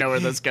like, I know where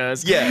this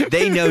goes. Yeah,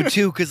 they know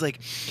too, because like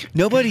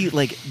nobody,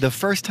 like the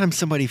first time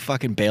somebody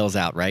fucking bails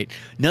out, right?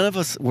 None of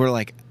us were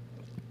like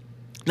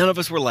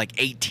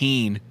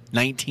 18,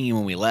 19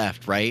 when we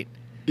left, right?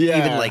 Yeah,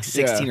 even like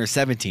 16 or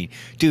 17.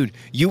 Dude,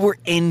 you were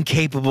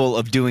incapable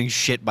of doing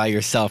shit by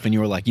yourself, and you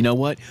were like, you know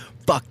what?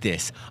 Fuck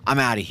this. I'm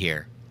out of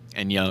here.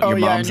 And you know, your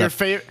mom's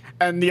and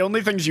and the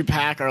only things you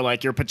pack are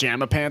like your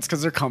pajama pants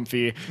because they're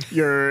comfy,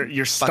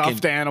 your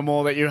stuffed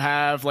animal that you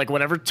have, like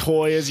whatever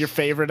toy is your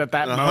favorite at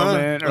that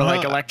moment, or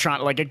like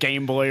like a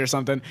Game Boy or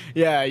something.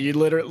 Yeah, you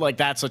literally like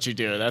that's what you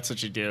do. That's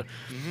what you do.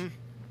 Mm-hmm.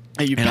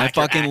 And you pack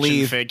your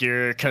action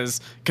figure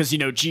because you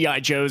know G.I.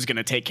 Joe's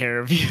gonna take care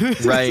of you.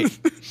 Right.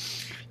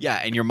 Yeah,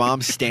 and your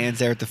mom stands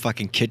there at the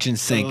fucking kitchen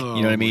sink, you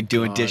know what I mean,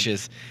 doing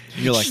dishes.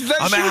 And you're like, she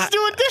was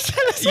doing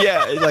dishes.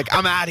 Yeah, like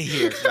I'm out of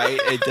here, right?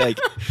 It's like,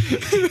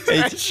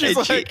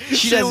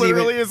 she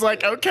literally is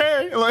like,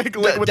 okay, like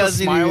with a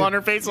smile on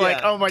her face,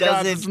 like, oh my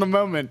god, this is the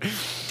moment.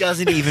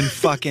 Doesn't even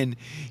flinch.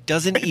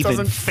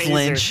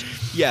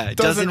 Yeah,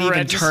 doesn't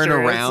even turn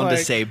around to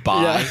say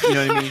bye. Yeah. You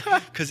know what I mean?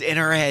 Because in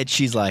her head,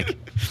 she's like,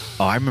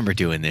 oh, I remember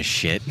doing this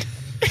shit.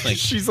 Like,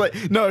 she's like,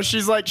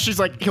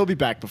 he'll be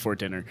back before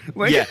dinner.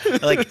 Like, yeah,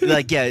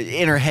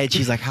 in her head,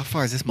 she's like, how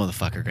far is this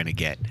motherfucker gonna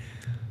get?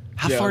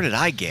 How far did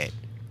I get?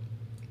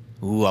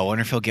 Ooh, I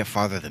wonder if he'll get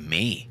farther than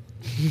me.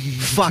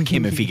 Fuck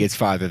him if he gets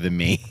farther than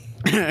me.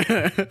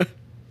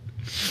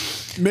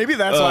 Maybe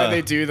that's why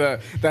they do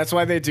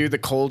the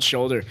cold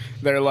shoulder.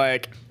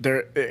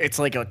 It's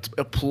like a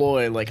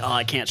ploy, like, oh,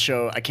 I can't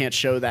show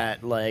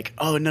that, like,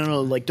 oh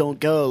no, like don't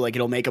go, like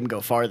it'll make them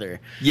go farther.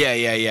 Yeah.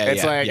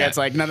 It's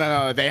like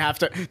no, they have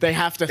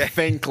to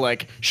think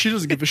like she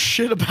doesn't give a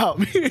shit about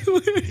me.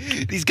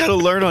 He's got to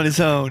learn on his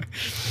own.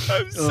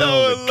 I'm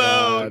so alone.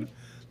 God.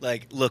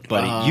 Like, look,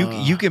 buddy,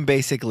 you can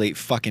basically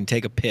fucking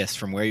take a piss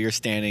from where you're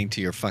standing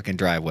to your fucking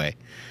driveway.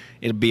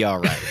 It'll be all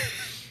right.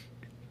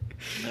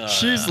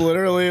 She's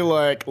literally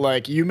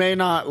like you may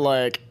not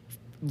like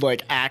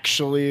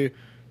actually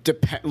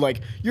depend,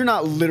 like you're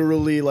not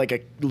literally like a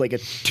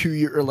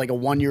 2-year or like a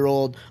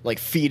 1-year-old like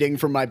feeding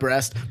from my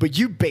breast, but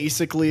you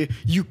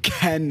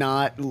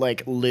cannot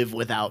like live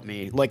without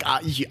me. Like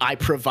I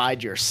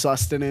provide your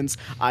sustenance,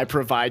 I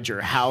provide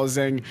your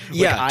housing,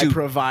 like, I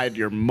provide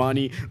your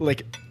money,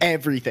 like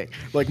everything.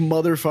 Like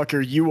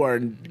motherfucker,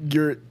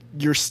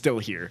 you're still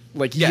here.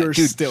 Like, you're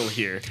still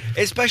here.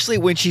 Especially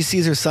when she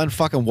sees her son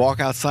fucking walk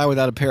outside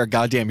without a pair of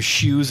goddamn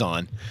shoes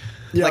on.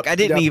 Yep, like, I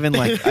didn't even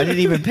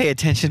pay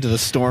attention to the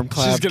storm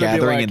cloud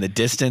gathering in the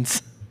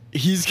distance.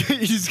 He's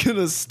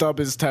gonna stub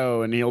his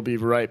toe and he'll be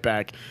right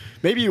back.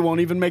 Maybe you won't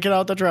even make it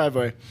out the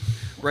driveway.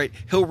 Right.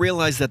 He'll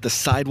realize that the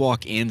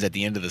sidewalk ends at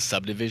the end of the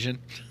subdivision.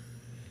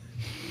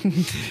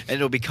 and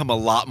it'll become a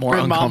lot more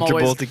And Mom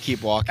uncomfortable always- to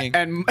keep walking.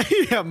 And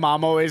yeah,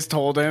 Mom always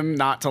told him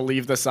not to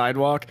leave the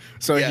sidewalk,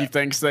 so Yeah. he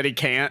thinks that he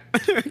can't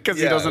because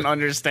he Yeah. doesn't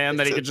understand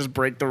that he could just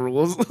break the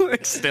rules.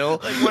 Like still,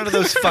 Like one of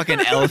those fucking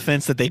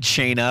elephants that they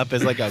chain up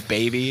as like a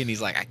baby, and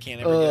he's like, I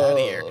can't ever get out of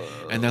here.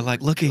 And they're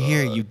like, look at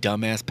here, you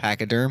dumbass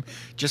pachyderm.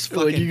 Just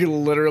fucking like you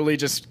can literally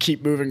just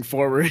keep moving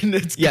forward, and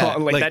it's Yeah,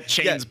 gone. Like, like- that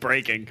chain's yeah.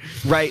 breaking.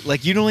 right.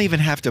 Like you don't even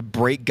have to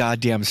break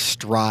goddamn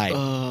stride. You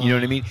know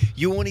what I mean?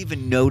 You won't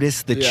even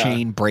notice the Yeah.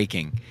 chain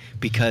breaking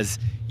because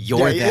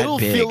you're Yeah, that it'll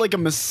big. feel like a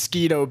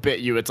mosquito bit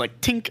you. It's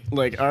like tink.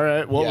 Like, all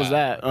right, what was Yeah.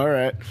 that? All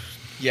right.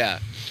 Yeah.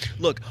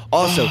 Look,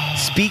 also,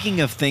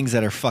 speaking of things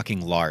that are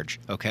fucking large,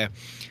 okay?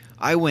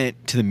 I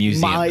went to the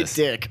museum. My this-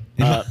 dick.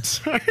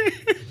 Sorry.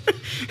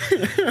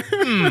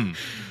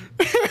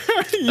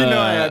 You know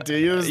I had to.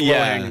 It was yeah.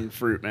 low-hanging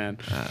fruit, man.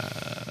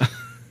 That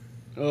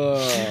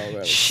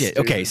was Shit. stupid.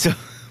 Okay, so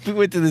we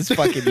went to this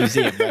fucking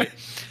museum, right?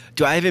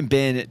 I haven't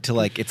been to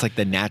like it's like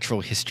the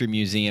Natural History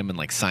Museum and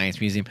like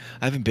Science Museum.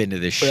 I haven't been to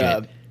this shit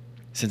Yeah.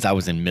 since I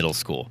was in middle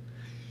school.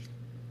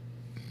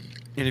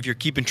 And if you're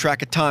keeping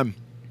track of time,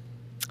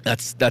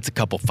 that's a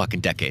couple fucking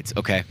decades,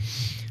 okay?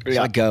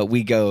 Yeah. So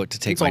we go to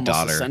take It's my almost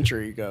daughter. a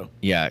century ago.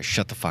 Yeah,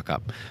 shut the fuck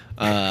up.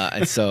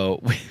 And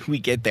so we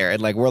get there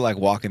and like we're like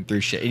walking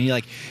through shit. And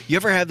you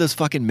ever have those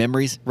fucking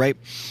memories, right?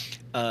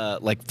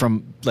 Like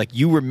from like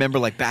you remember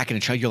like back in a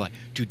child, you're like,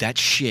 dude, that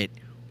shit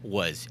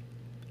was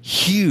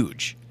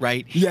huge,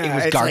 right? it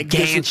was it's like,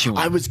 gargantuan.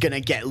 I was gonna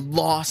get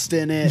lost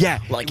in it. Yeah,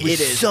 like it was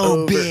is so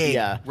over. big,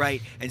 Yeah,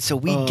 right? And so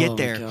we Oh get my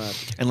there, God.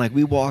 and like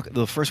we walk.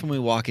 The first one we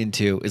walk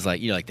into is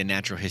like like the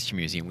Natural History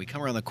Museum. We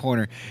come around the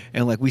corner,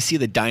 and like we see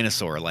the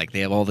dinosaur. Like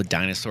they have all the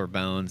dinosaur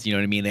bones. You know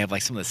what I mean? They have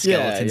like some of the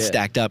skeletons yeah.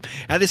 stacked up.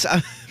 And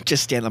I'm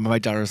just standing up. My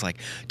daughter was like,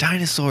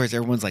 "Dinosaurs!"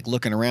 Everyone's like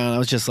looking around. I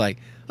was just like,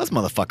 "Those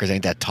motherfuckers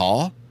ain't that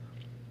tall.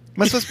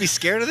 Am I supposed to be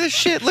scared of this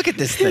shit? Look at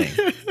this thing."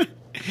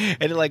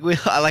 And like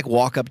I like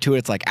walk up to it.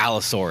 It's like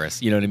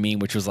Allosaurus. You know what I mean?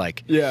 Which was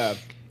like yeah.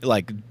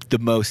 like the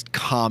most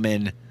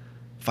common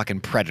fucking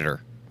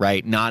predator,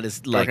 right? Not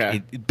as like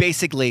Okay.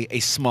 basically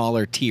a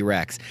smaller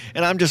T-Rex.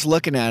 And I'm just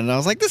looking at it and I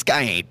was like, this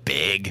guy ain't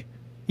big.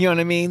 You know what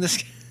I mean?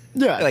 This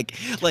Yeah. like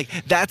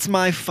that's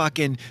my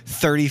fucking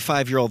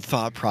 35-year-old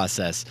thought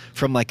process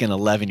from like an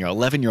 11-year-old.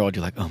 11-year-old,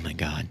 you're like, oh my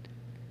God,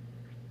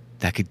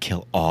 that could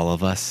kill all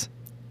of us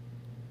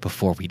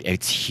before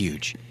it's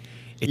huge.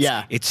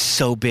 It's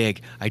so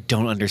big. I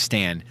don't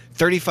understand.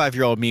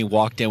 35-year-old me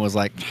walked in, was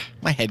like,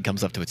 my head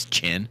comes up to its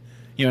chin.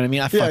 You know what I mean?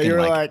 I Yeah, fucking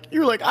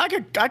you're like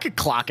I could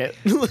clock it.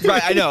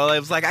 right. I know. I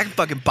was like, I can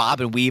fucking bob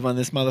and weave on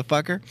this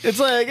motherfucker. It's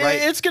like Right.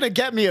 it's gonna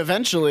get me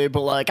eventually,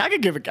 but like I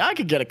could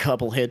get a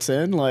couple hits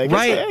in. Like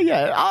Right.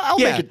 I'll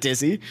Yeah. make it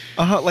dizzy.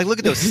 Like look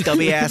at those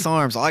stubby ass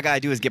arms. All I gotta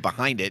do is get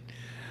behind it.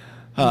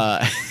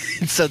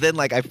 So then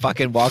like I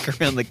fucking walk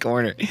around the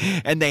corner,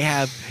 and they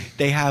have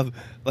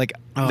like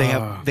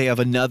they have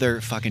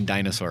another fucking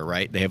dinosaur,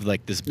 right? They have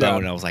like this bone, Yeah.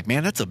 and I was like,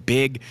 man, that's a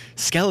big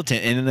skeleton.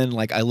 And then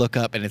like I look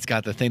up, and it's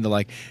got the thing. They're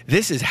like,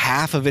 this is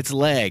half of its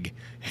leg.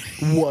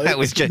 What? I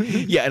was just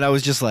and I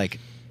was just like,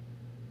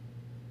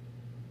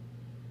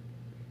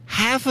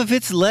 half of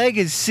its leg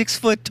is 6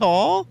 foot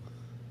tall.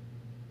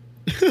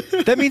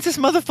 That means this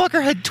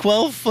motherfucker had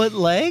 12-foot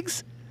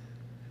legs.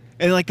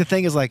 And like the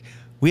thing is like,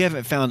 we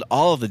haven't found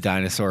all of the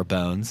dinosaur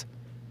bones,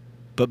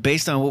 but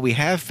based on what we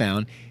have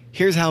found,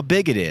 here's how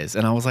big it is.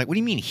 And I was like, what do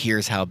you mean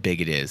here's how big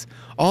it is?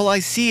 All I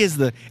see is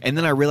and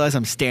then I realized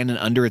I'm standing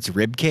under its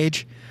rib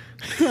cage.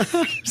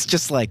 It's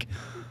just like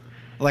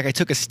I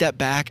took a step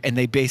back, and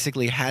they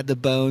basically had the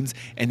bones,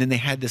 and then they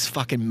had this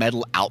fucking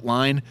metal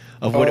outline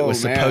of what it Oh,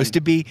 was man. supposed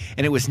to be,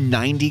 and it was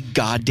 90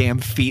 goddamn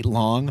feet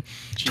long,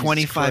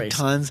 25 Christ.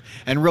 tons.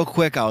 And real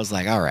quick, I was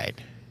like, all right.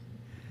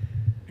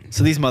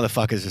 So these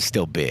motherfuckers are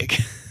still big.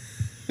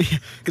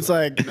 It's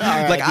like all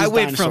right, Like, I these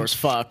went from- dinosaurs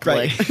fuck.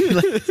 Right.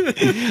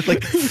 Like,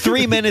 Like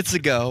 3 minutes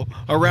ago,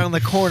 around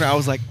the corner, I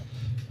was like,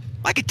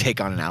 I could take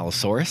on an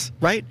Allosaurus,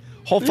 right?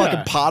 Whole fucking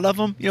Yeah. pod of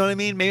them. You know what I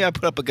mean? Maybe I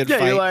put up a good yeah,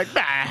 fight. you're like,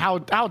 how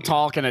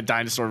tall can a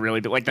dinosaur really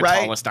be? Like the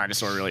Right. tallest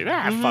dinosaur really?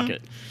 Fuck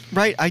it.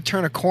 Right? I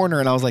turn a corner,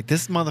 and I was like,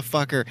 this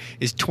motherfucker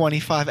is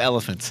 25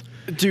 elephants.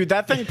 Dude,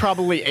 that thing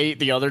probably ate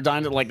the other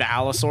dinosaur, like the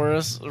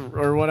Allosaurus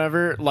or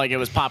whatever. Like it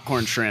was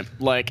popcorn shrimp.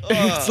 Like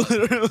it's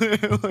literally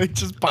like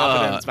just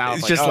popping in its mouth.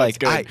 It's like, just oh, like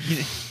it's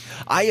good.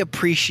 I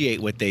appreciate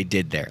what they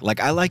did there. Like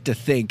I like to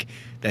think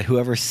that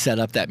whoever set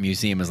up that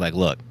museum is like,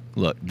 look,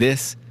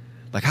 this,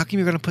 like, how come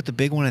you're gonna put the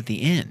big one at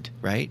the end,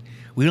 right?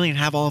 We don't even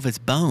have all of its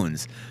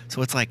bones,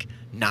 so it's like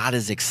not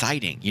as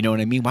exciting. You know what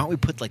I mean? Why don't we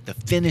put like the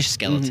finished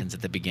skeletons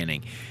at the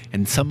beginning?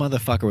 And some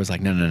motherfucker was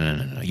like, no,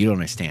 you don't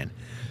understand.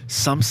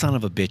 Some son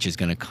of a bitch is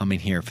gonna come in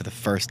here for the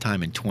first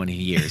time in 20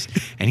 years,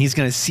 and he's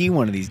gonna see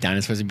one of these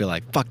dinosaurs and be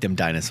like, fuck them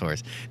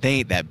dinosaurs. They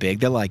ain't that big.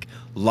 They're like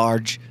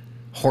large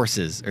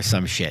horses or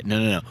some shit.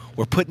 No.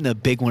 We're putting the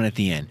big one at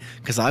the end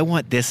because I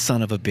want this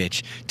son of a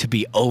bitch to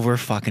be over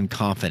fucking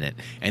confident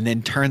and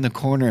then turn the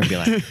corner and be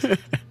like,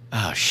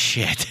 oh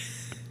shit.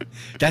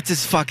 That's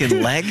his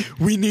fucking leg.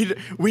 We need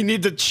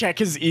to check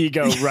his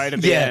ego right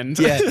at the end.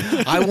 Yeah.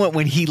 I want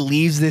when he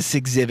leaves this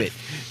exhibit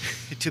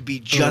to be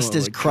just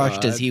as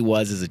crushed as he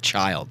was as a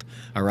child.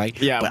 All right.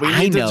 Yeah, but we I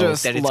need to know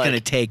just, that it's like- going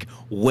to take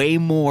way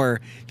more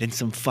than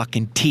some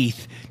fucking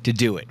teeth to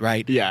do it.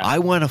 Right. Yeah. I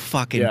want a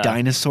fucking Yeah.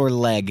 dinosaur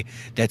leg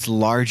that's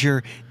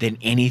larger than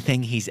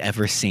anything he's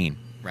ever seen.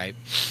 Right.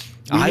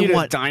 We need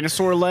a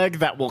dinosaur leg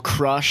that will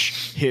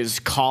crush his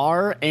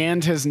car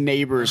and his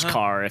neighbor's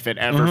car if it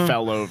ever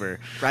fell over.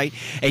 Right?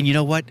 And you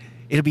know what?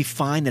 It'll be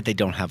fine that they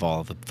don't have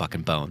all of the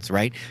fucking bones,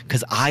 right?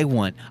 Because I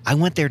want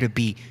there to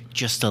be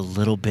just a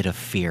little bit of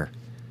fear.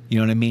 You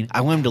know what I mean?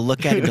 I want them to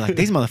look at it and be like,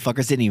 these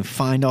motherfuckers didn't even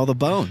find all the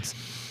bones.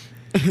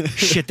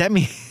 Shit, that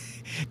means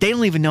they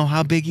don't even know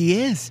how big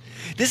he is.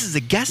 This is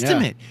a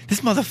guesstimate.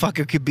 This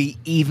motherfucker could be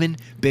even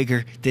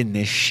bigger than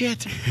this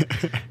shit.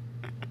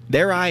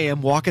 There I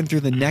am walking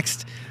through the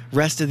next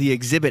rest of the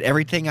exhibit.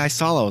 Everything I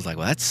saw, I was like,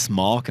 well, that's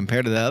small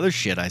compared to the other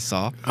shit I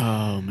saw.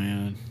 Oh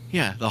man.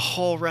 Yeah, the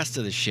whole rest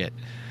of the shit.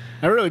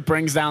 That really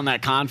brings down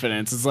that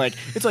confidence. It's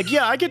like,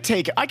 yeah, I could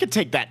take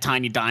that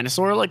tiny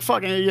dinosaur. Like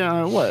fucking,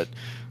 what?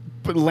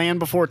 But Land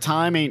Before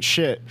Time ain't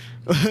shit.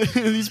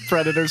 These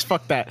predators,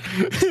 fuck that.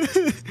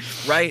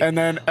 Right. And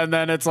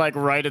then it's like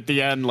right at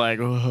the end, like,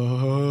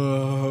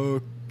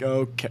 oh,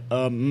 okay,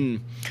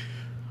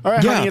 All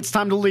right, Yeah. honey, it's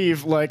time to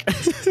leave. Like,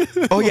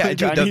 Oh, yeah, like,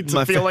 dude, I need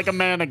my to feel fa- like a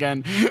man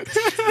again.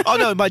 Oh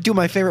no,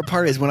 my favorite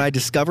part is when I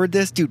discovered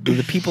this, dude.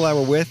 The people I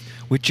were with,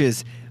 which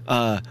is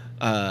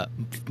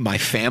my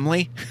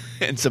family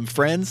and some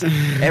friends.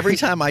 Every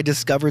time I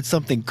discovered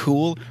something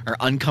cool or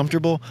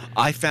uncomfortable,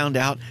 I found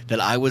out that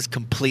I was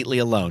completely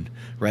alone.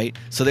 Right.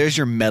 So there's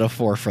your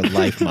metaphor for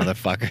life,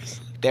 motherfuckers.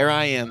 There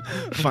I am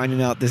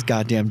finding out this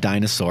goddamn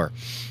dinosaur.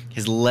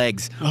 His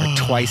legs are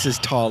twice as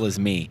tall as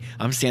me.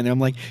 I'm standing there. I'm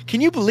like,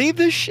 can you believe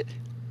this shit?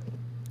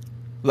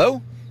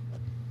 Hello?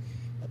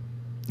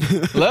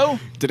 Hello?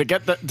 Did it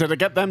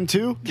get them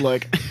too?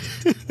 Like,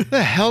 Where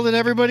the hell did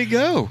everybody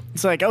go?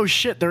 it's like, oh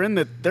shit, they're in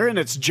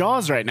its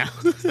jaws right now.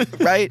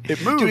 Right?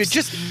 It moves.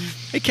 Dude,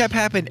 it kept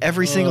happening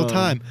every single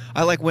time.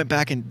 I like went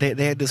back and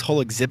they had this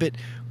whole exhibit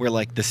where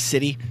like the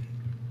city,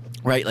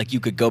 right? Like you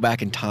could go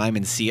back in time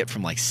and see it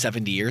from like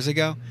 70 years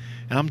ago.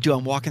 And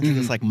I'm walking through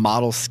this like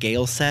model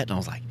scale set and I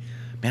was like,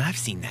 man, I've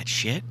seen that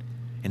shit.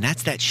 And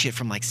that's that shit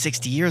from like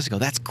 60 years ago.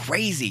 That's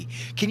crazy.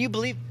 Can you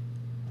believe?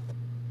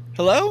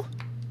 Hello?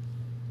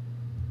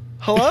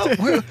 Hello?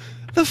 Where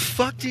the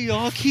fuck do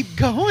y'all keep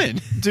going?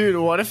 Dude,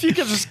 what if you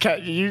could just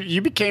you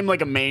became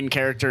like a main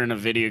character in a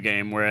video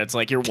game where it's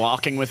like you're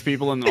walking with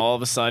people and then all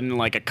of a sudden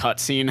like a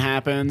cutscene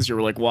happens.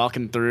 You're like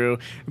walking through,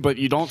 but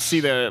you don't see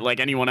the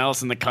like anyone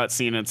else in the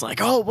cutscene. It's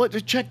like, oh,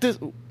 what? Check this,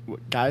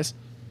 guys.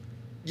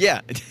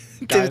 Yeah.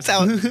 Dude, that's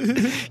how,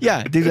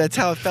 yeah, dude, that's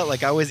how it felt.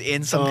 Like I was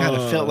in some kind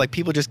of film. Like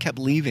people just kept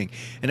leaving.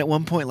 And at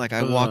one point, like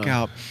I walk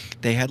out,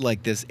 they had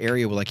like this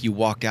area where like you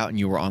walked out and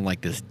you were on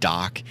like this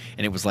dock,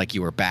 and it was like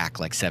you were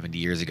back like 70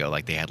 years ago.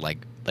 Like they had like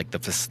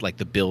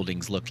the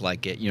buildings looked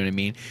like it. You know what I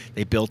mean?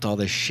 They built all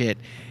this shit,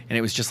 and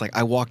it was just like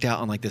I walked out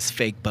on like this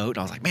fake boat, and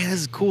I was like, man, this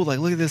is cool. Like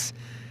look at this.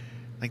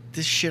 Like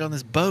this shit on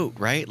this boat,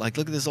 right? Like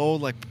look at this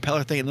old like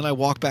propeller thing, and then I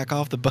walk back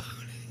off the boat.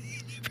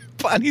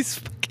 Everybody's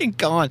fucking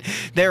gone.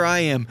 There I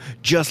am,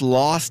 just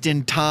lost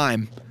in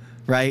time,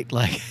 right?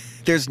 Like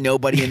there's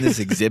nobody in this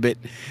exhibit.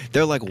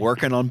 They're like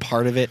working on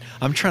part of it.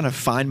 I'm trying to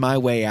find my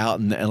way out,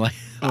 and like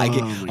I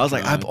was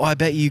like, I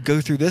bet you go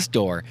through this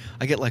door.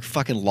 I get like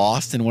fucking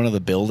lost in one of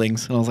the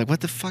buildings, and I was like, what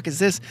the fuck is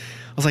this?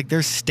 I was like,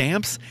 there's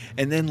stamps,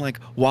 and then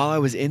like while I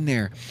was in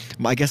there,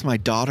 I guess my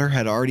daughter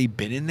had already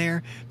been in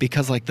there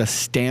because like the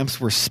stamps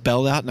were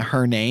spelled out in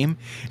her name,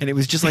 and it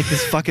was just like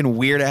this fucking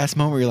weird ass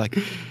moment where you're like,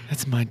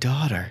 that's my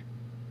daughter.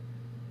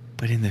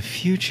 But in the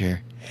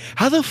future,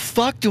 how the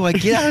fuck do I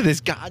get out of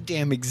this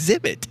goddamn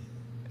exhibit?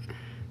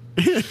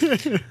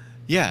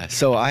 Yeah,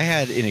 so I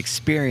had an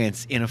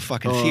experience in a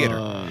fucking theater.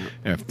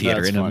 In a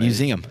theater, that's in a funny.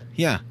 museum.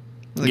 Yeah. It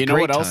was a You know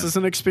great what else time. is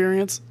an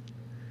experience?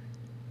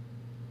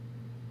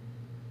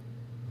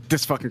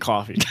 This fucking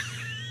coffee.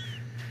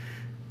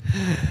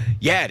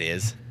 Yeah, it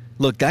is.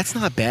 Look, that's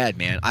not bad,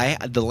 man.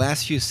 The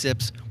last few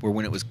sips were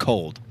when it was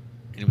cold,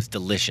 and it was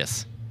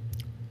delicious.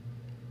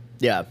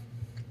 Yeah.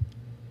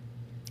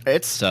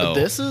 This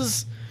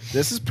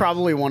is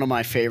probably one of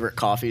my favorite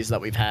coffees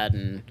that we've had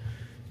in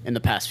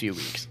the past few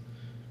weeks.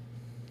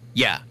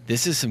 Yeah,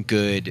 this is some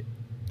good.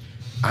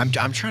 I'm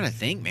trying to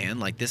think, man.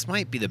 Like this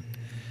might be the.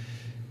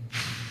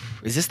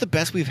 Is this the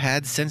best we've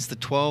had since the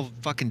 12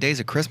 fucking days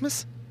of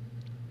Christmas?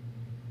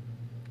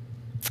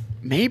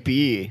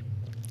 Maybe.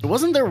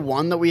 Wasn't there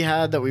one that we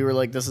had that we were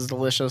like, this is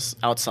delicious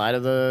outside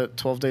of the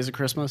 12 days of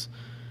Christmas?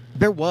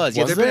 There was.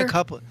 Yeah, Was there've been there? a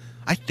couple.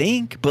 I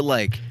think, but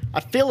like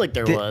I feel like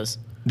there was.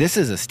 this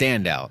is a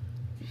standout.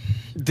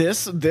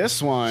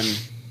 This one,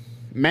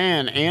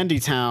 man, Andy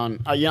Town.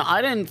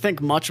 I didn't think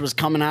much was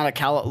coming out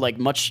of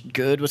much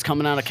good was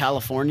coming out of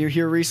California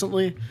here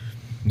recently.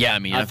 Yeah, I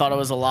mean, I thought it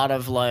was a lot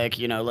of like,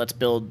 let's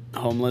build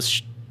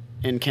homeless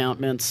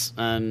encampments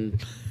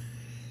and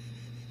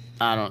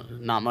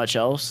not much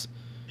else.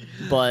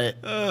 But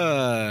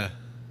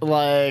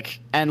like,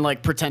 and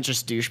like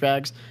pretentious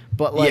douchebags.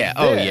 But like, Yeah,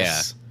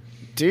 this,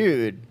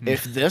 dude,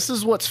 if this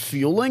is what's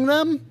fueling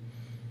them,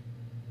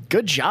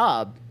 good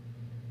job.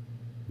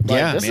 Like,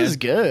 Yeah, this man. is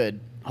good.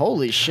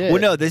 Holy shit.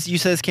 Well, no, you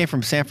said this came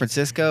from San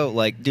Francisco.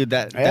 Like, dude,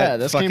 that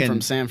this fucking, came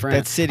from San Fran.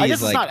 That city I guess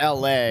is it's like, not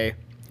L.A.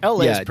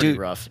 L.A. is Yeah, pretty dude.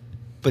 rough.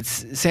 but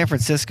San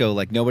Francisco,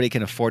 like, nobody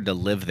can afford to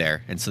live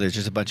there, and so there's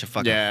just a bunch of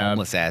fucking Yeah.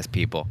 homeless ass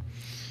people.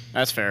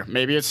 That's fair.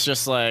 Maybe it's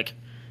just like,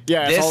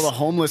 yeah, it's This- all the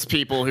homeless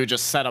people who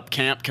just set up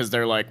camp because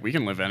they're like, we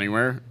can live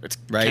anywhere. It's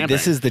Right? camping.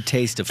 This is the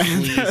taste of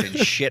fleas and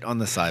shit on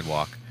the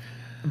sidewalk.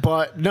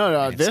 But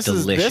no, It's this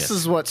delicious.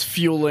 is what's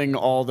fueling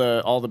all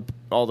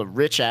the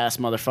rich ass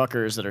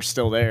motherfuckers that are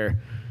still there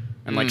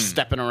and like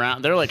stepping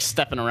around. They're like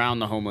stepping around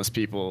the homeless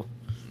people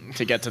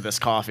to get to this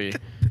coffee.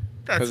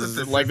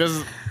 Because like this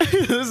is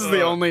this is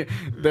the only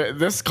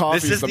this coffee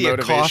is is the the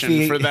motivation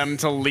coffee- for them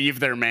to leave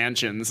their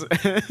mansions.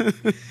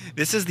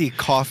 This is the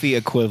coffee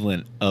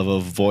equivalent of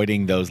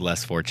avoiding those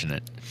less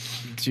fortunate.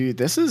 Dude,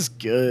 this is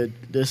good.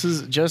 This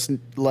is just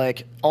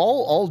like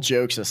all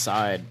jokes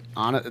aside,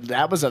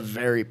 that was a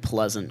very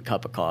pleasant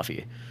cup of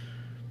coffee.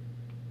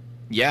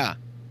 Yeah.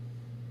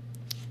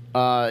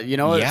 You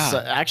know, it's,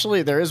 Yeah.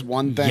 actually there is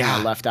one thing Yeah.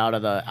 I left out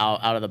of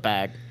the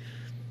bag.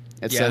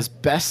 It Yeah. says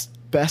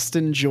best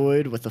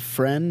enjoyed with a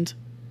friend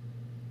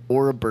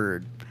or a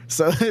bird.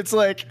 So it's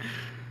like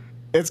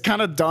it's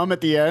kind of dumb at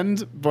the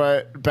end,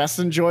 but best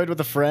enjoyed with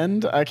a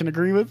friend, I can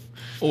agree with.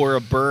 Or a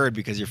bird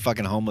because you're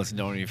fucking homeless and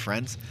don't have any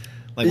friends.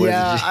 Like, what is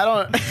Yeah, it? Just, I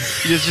don't.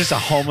 There's just a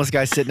homeless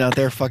guy sitting out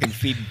there fucking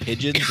feeding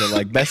pigeons. They're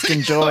like, best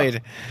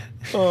enjoyed.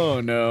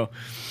 Oh no.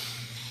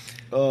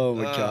 Oh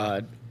my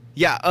god.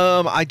 Yeah,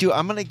 I do.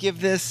 I'm gonna give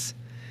this.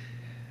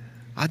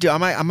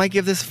 I might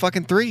give this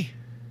fucking 3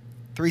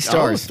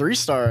 stars. Oh, 3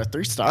 star.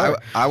 3 star.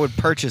 I would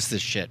purchase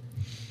this shit.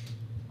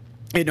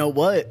 You know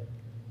what?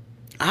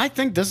 I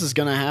think this is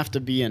gonna have to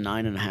be a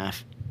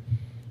 9.5.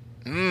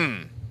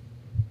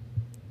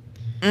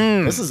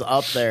 This is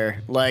up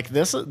there. Like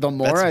this, the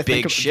more That's I big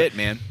think of shit,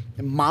 man.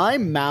 my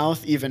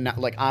mouth, even now,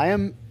 like I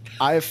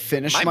have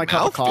finished my cup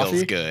of mouth coffee.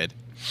 feels good.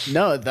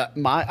 No,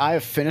 I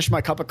have finished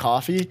my cup of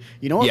coffee.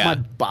 You know what? Yeah. My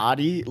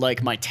body,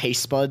 like my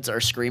taste buds, are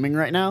screaming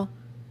right now.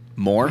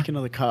 More? Drink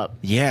another cup.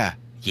 Yeah,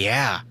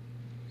 yeah.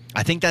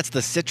 I think that's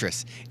the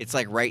citrus. It's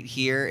like right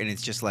here, and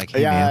it's just like,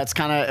 hey, Yeah,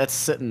 man. it's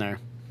sitting there.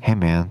 Hey,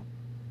 man.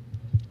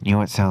 You know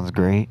what sounds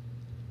great?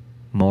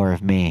 More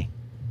of me.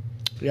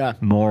 Yeah.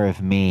 More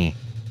of me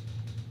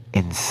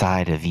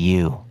inside of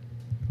you.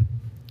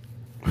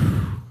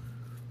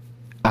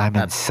 I'm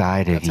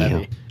inside of That's you.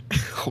 heavy.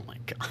 Oh my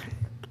god.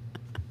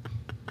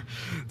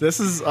 This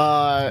is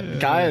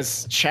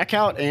guys, check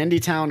out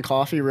Andytown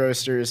Coffee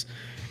Roasters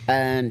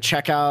and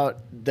check out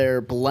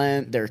their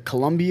blend, their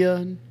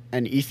Colombian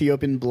and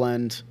Ethiopian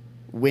blend,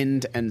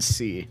 Wind and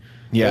Sea.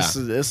 Yeah.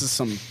 This is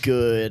some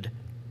good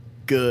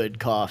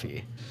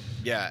coffee.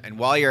 Yeah, and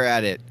while you're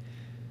at it,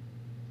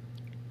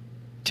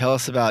 tell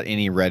us about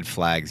any red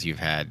flags you've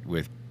had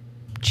with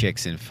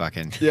chicks in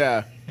fucking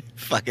Yeah.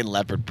 fucking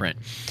leopard print.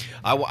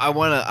 I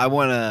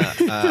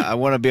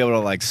wanna be able to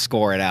like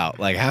score it out.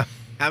 Like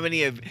how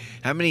many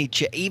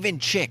even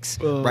chicks,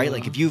 right?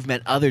 Like if you've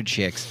met other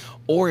chicks,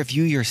 or if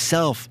you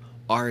yourself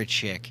are a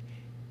chick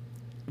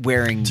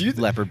wearing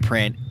leopard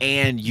print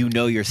and you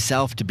know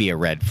yourself to be a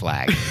red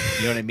flag.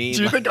 You know what I mean?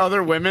 Do you think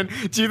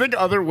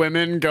other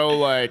women go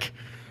like,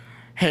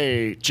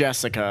 "Hey,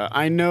 Jessica,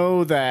 I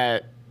know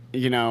that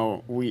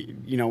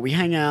we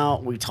hang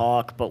out, we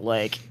talk, but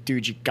like,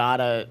 dude, you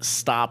gotta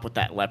stop with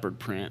that leopard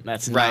print.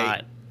 That's Right.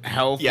 not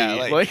healthy." Yeah,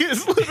 like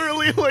it's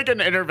literally like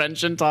an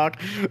intervention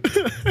talk.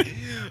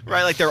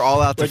 Right, like they're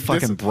all out to Like, this-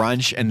 fucking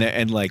brunch, and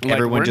like Like,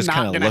 everyone we're just not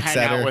kind of gonna looks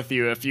hang at out her. with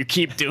you if you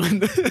keep doing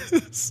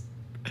this.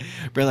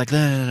 We're like,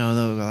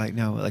 no, like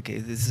no, like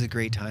this is a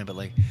great time, but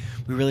like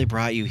we really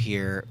brought you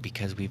here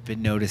because we've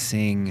been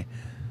noticing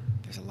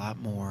there's a lot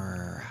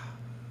more.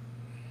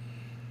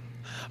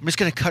 I'm just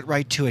gonna cut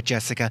right to it,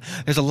 Jessica.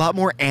 There's a lot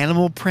more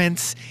animal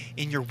prints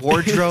in your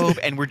wardrobe,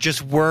 and we're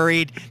just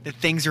worried that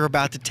things are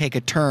about to take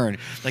a turn.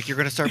 Like you're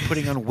gonna start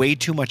putting on way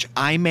too much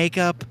eye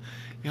makeup.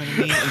 You know what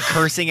I mean? And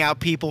cursing out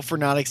people for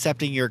not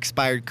accepting your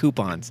expired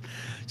coupons.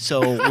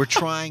 So we're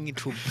trying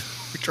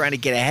to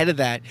get ahead of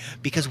that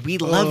because we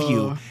love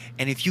you,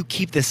 and if you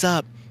keep this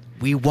up,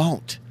 we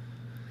won't.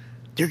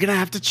 You're gonna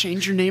have to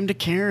change your name to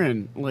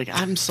Karen. Like,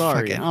 I'm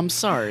sorry. Fucking- I'm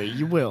sorry.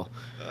 You will.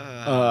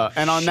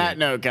 And on that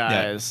note,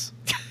 guys,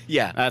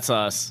 Yeah, that's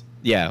us.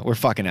 yeah, we're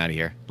fucking out of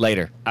here.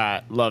 Later.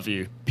 Love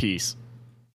you. Peace.